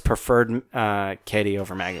 I just preferred Katie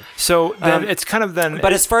over Maggie. So then it's kind of then...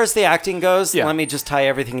 But as far as the acting goes, let me just tie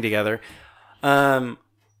everything together.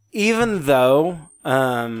 Even though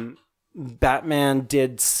Batman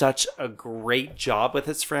did such a great job with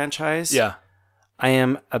its franchise. Yeah. I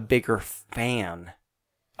am a bigger fan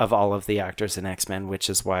of all of the actors in X-Men, which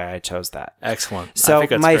is why I chose that. Excellent. So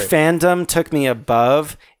my fandom took me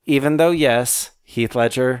above, even though, yes, Heath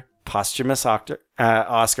Ledger, posthumous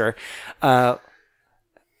Oscar, Ian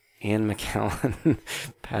McKellen,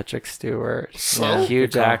 Patrick Stewart, Hugh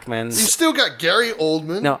Jackman. You still got Gary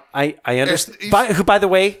Oldman. No, I understand. By the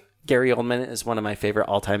way, Gary Oldman is one of my favorite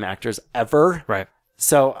all-time actors ever. Right.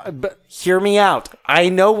 So, but hear me out. I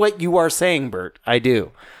know what you are saying, Bert. I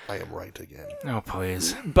do. I am right again. Oh,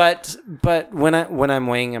 please. But when I'm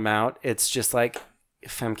weighing them out, it's just like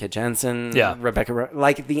Femke Jensen, Rebecca,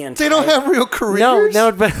 like the entire. They don't have real careers.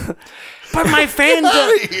 No, but my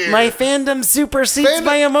fandom supersedes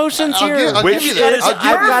my emotions here. I'll give you that.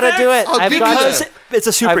 I've got to do it. Because it's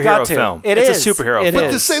a superhero film. It's a superhero film.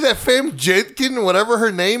 But to say that Femme Jenkin, whatever her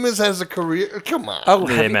name is, has a career, come on. Oh,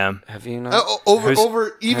 hey, ma'am. Have you not?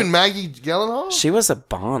 Over even Maggie Gyllenhaal? She was a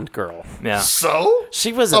Bond girl. Yeah. So?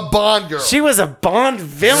 She was a Bond girl. She was a Bond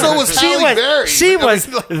villain. So was Halle Berry. She was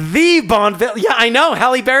the Bond villain. Yeah, I know.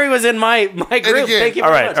 Halle Berry was in my group. Thank you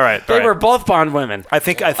very much. All right. They were both Bond women. I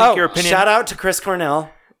think your opinion. Shout out to Chris Cornell.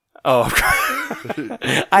 Oh,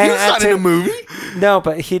 I had in a movie. No,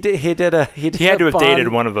 but he had to have dated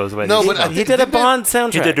one of those. No, but he did a Bond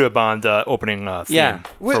soundtrack. He did do a Bond opening theme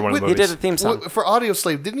for one of the movies. He did a theme song for Audio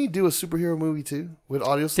Slave. Didn't he do a superhero movie too with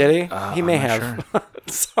Audio Slave? Did he? He may have.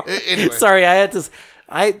 Sure. Anyway. Sorry, I had to.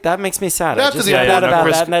 That makes me sad. I just found out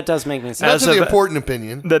about that, and that does make me sad. That's the important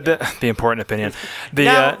opinion. The important opinion.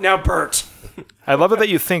 Now, Bert. I love it that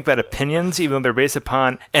you think that opinions, even though they're based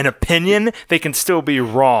upon an opinion, they can still be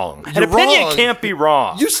wrong. An opinion can't be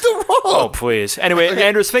wrong. You're still wrong. Oh, please. Anyway,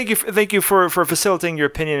 Andrus, thank you for facilitating your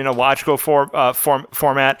opinion in a logical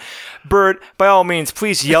format. Bert, by all means,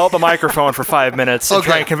 please yell at the microphone for 5 minutes and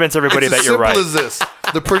try and convince everybody that you're right. It's as simple as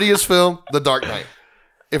this. The prettiest film, The Dark Knight.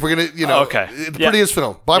 If we're going to, the prettiest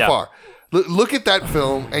film, by far. Look at that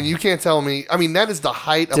film, and you can't tell me. I mean, that is the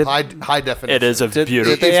height of high definition. It is a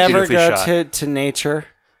beautiful. Did they ever go to nature?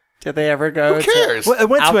 Did they ever go? Who cares? It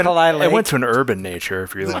went to an urban nature.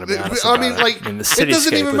 If you want to be honest, I mean, like the it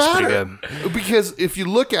doesn't even matter because if you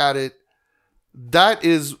look at it, that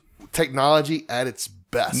is technology at its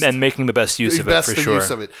best, and making the best use of it for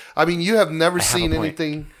sure. I mean, you have never seen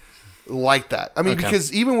anything like that. I mean,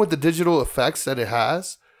 because even with the digital effects that it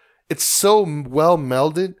has, it's so well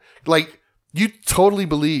melded. Like you totally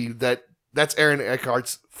believe that that's Aaron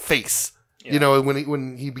Eckhart's face. Yeah. You know,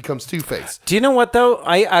 when he becomes Two-Face. Do you know what though?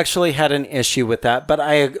 I actually had an issue with that, but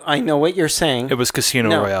I know what you're saying. It was Casino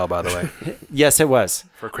Royale, by the way. Yes, it was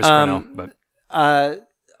for Chris Cornell. But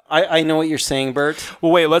I know what you're saying, Bert.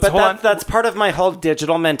 Well, wait, hold on. That's part of my whole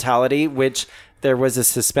digital mentality, which. There was a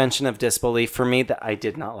suspension of disbelief for me that I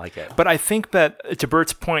did not like it. But I think that, to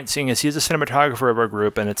Bert's point, seeing as he's a cinematographer of our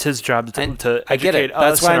group, and it's his job to educate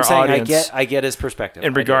us and our audience. I get his perspective.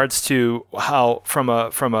 In regards to how, from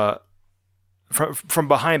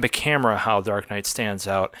behind the camera, how Dark Knight stands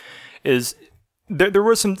out, is there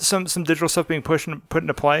was some digital stuff being put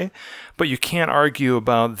into play, but you can't argue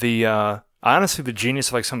about the... honestly, the genius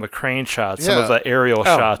of like some of the crane shots, some of the aerial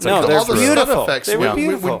shots. No, they're beautiful. They were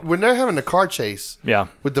beautiful. When they're having the car chase,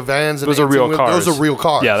 with the vans, and those are real cars. Those are real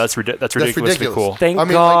cars. Yeah, that's ridiculously cool. Thank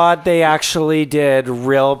God they actually did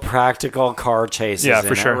real practical car chases. Yeah,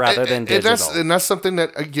 for sure. Rather than digital. And that's something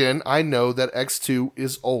that again I know that X2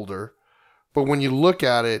 is older, but when you look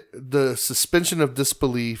at it, the suspension of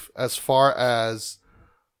disbelief as far as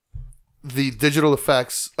the digital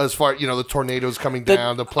effects, as far the tornadoes coming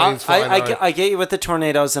down, the planes flying. I get you with the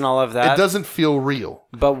tornadoes and all of that. It doesn't feel real.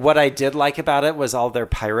 But what I did like about it was all their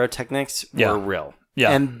pyrotechnics were real.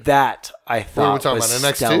 Yeah, and that I thought was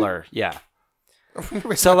about, stellar. Yeah.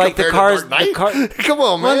 So like the cars, come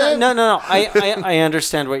on, man. Well, no. I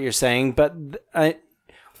understand what you're saying, but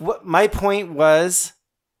what my point was.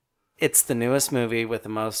 It's the newest movie with the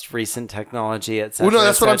most recent technology, etc. Well, no,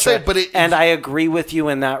 that's what I'm saying. And I agree with you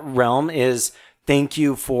in that realm. Is thank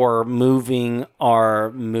you for moving our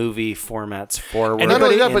movie formats forward in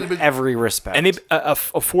every respect. And a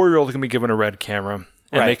 4-year-old can be given a red camera,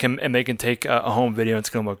 and they can take a home video, and it's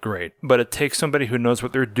going to look great. But it takes somebody who knows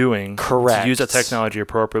what they're doing to use that technology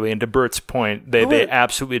appropriately. And to Bert's point, they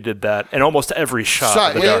absolutely did that in almost every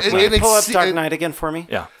shot. Of the Dark Knight. Pull up Dark Knight again for me.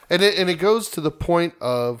 Yeah, and it goes to the point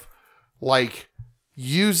of. Like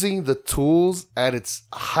using the tools at its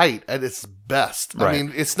height, at its best. Right. I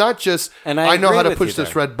mean, it's not just and I know how to push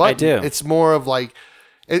this red button. I do. It's more of like,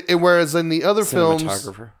 whereas in the other films,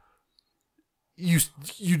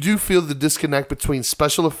 you do feel the disconnect between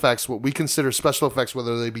special effects, what we consider special effects,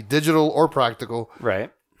 whether they be digital or practical,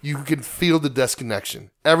 right, you can feel the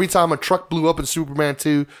disconnection. Every time a truck blew up in Superman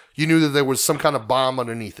 2, you knew that there was some kind of bomb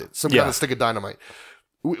underneath it, some kind of stick of dynamite.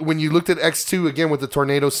 When you looked at X2 again with the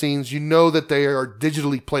tornado scenes, you know that they are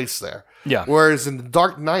digitally placed there. Yeah. Whereas in The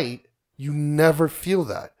Dark Knight, you never feel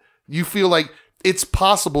that. You feel like it's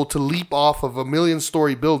possible to leap off of a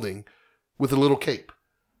 1,000,000-story building with a little cape.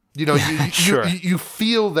 You know, you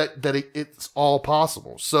feel that it's all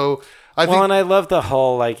possible. So I think, and I love the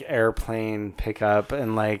whole like airplane pickup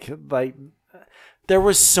and like there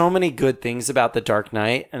was so many good things about The Dark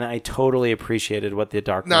Knight, and I totally appreciated what The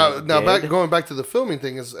Dark Knight did. Going back to the filming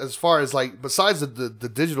thing, as far as like besides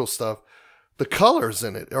the digital stuff, the colors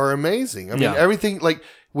in it are amazing. I mean, everything, like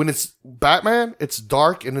when it's Batman, it's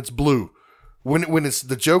dark and it's blue. When it's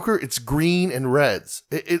the Joker, it's green and reds.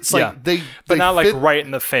 It's like but not like right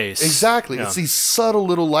in the face. Exactly. Yeah. It's these subtle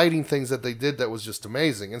little lighting things that they did that was just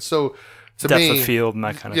amazing. And so to depth me, of field and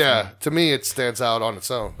that kind of thing. Yeah, to me it stands out on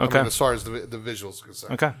its own. Okay. I mean, as far as the visuals are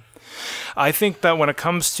concerned. Okay. I think that when it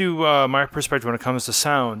comes to my perspective, when it comes to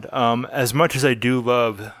sound, as much as I do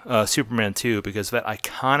love Superman 2, because that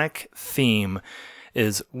iconic theme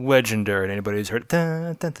is legendary. Anybody who's heard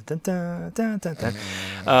dun, dun, dun, dun, dun, dun,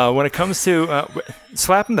 dun. When it comes to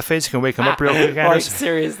slap in the face, you can wake him up real quick. Like,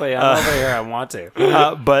 seriously, I'm over here. I want to.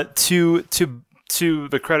 But to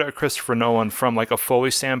the credit of Christopher Nolan, from like a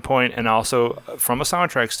Foley standpoint and also from a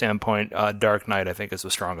soundtrack standpoint, Dark Knight I think is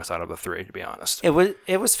the strongest out of the three, to be honest. It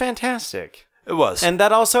was fantastic. It was. And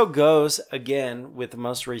that also goes, again, with the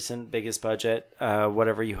most recent, biggest budget,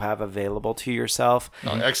 whatever you have available to yourself.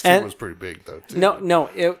 No, X2 was pretty big, though, too.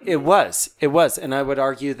 No, it was. It was. And I would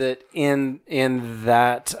argue that in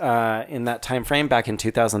that time frame back in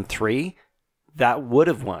 2003, that would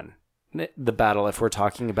have won the battle if we're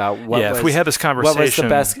talking about if we had this conversation what was the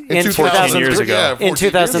best in 14 years ago. In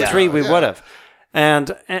 2003, we would have.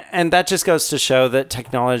 And that just goes to show that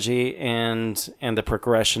technology and the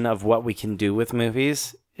progression of what we can do with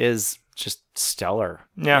movies is just stellar.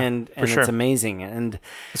 Yeah, and for sure. It's amazing, and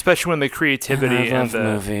especially when the creativity I and love the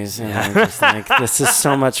movies. And I'm just like, this is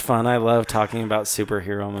so much fun. I love talking about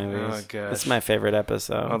superhero movies. Oh, gosh. It's my favorite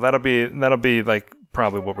episode. Well, that'll be like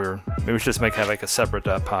probably what maybe we should just have like a separate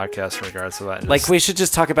podcast in regards to that. Like we should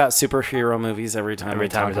just talk about superhero movies every time we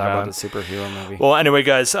talk about a superhero movie. Well, anyway,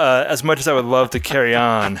 guys, as much as I would love to carry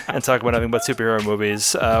on and talk about nothing but superhero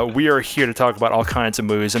movies, we are here to talk about all kinds of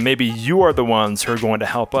movies, and maybe you are the ones who are going to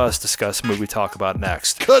help us discuss the movie we talk about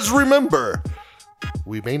next. Because remember,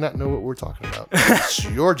 we may not know what we're talking about. It's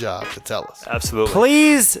your job to tell us. Absolutely.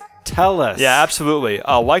 Please tell us. Yeah, absolutely.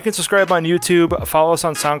 Like and subscribe on YouTube. Follow us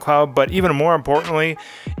on SoundCloud. But even more importantly,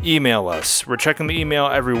 email us. We're checking the email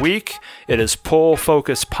every week. It is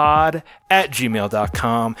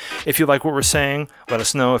pullfocuspod@gmail.com. If you like what we're saying, let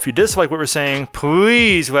us know. If you dislike what we're saying,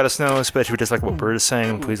 please let us know. Especially if you dislike what Bert is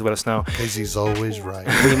saying, please let us know. Because he's always right.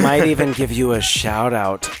 We might even give you a shout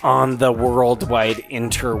out on the worldwide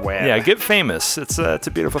interweb. Yeah, get famous. It's a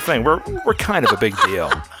beautiful thing. We're kind of a big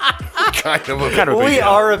deal. We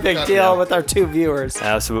are a big deal with our 2 viewers.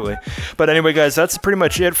 Absolutely. But anyway, guys, that's pretty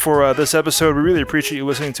much it for this episode. We really appreciate you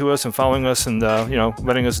listening to us and following us and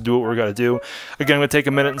letting us do what we're going to do. Again, I'm going to take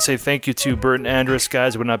a minute and say thank you to Bert and Andrus.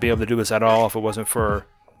 Guys, would not be able to do this at all if it wasn't for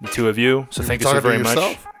the 2 of you. So thank you so very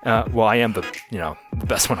much. Well, I am the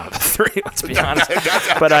best one out of the 3. Let's be honest.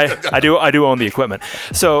 But I do own the equipment.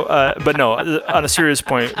 So, but no, on a serious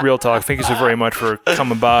point, real talk. Thank you so very much for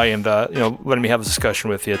coming by and letting me have this discussion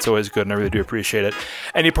with you. It's always good, and I really do appreciate it.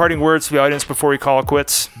 Any parting words to the audience before we call it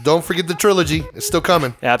quits? Don't forget the trilogy. It's still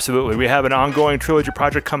coming. Absolutely. We have an ongoing trilogy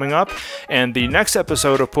project coming up, and the next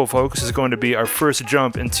episode of Pull Focus is going to be our first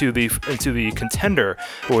jump into the Contender,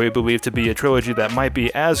 what we believe to be a trilogy that might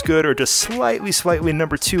be as good or just slightly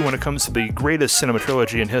number 2 when it comes to the greatest cinema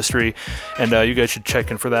trilogy in history. And you guys should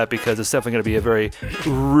check in for that, because it's definitely going to be a very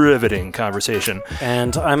riveting conversation.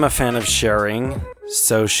 And I'm a fan of sharing.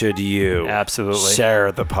 So should you. Absolutely.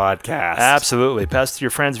 Share the podcast. Absolutely. Pass it to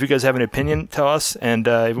your friends. If you guys have an opinion, tell us. And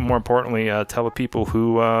even more importantly, tell the people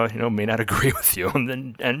who may not agree with you,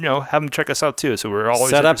 and have them check us out too. So we're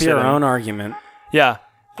always set up your own argument. Yeah.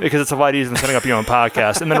 Because it's a lot easier than setting up your own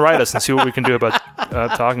podcast. And then write us and see what we can do about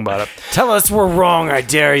talking about it. Tell us we're wrong. I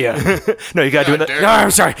dare you. No, you got to do that. No,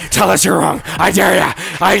 I'm sorry. Tell us you're wrong. I dare you.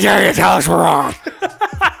 I dare you. Tell us we're wrong.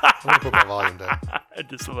 I'm going to put my volume down.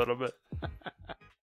 Just a little bit.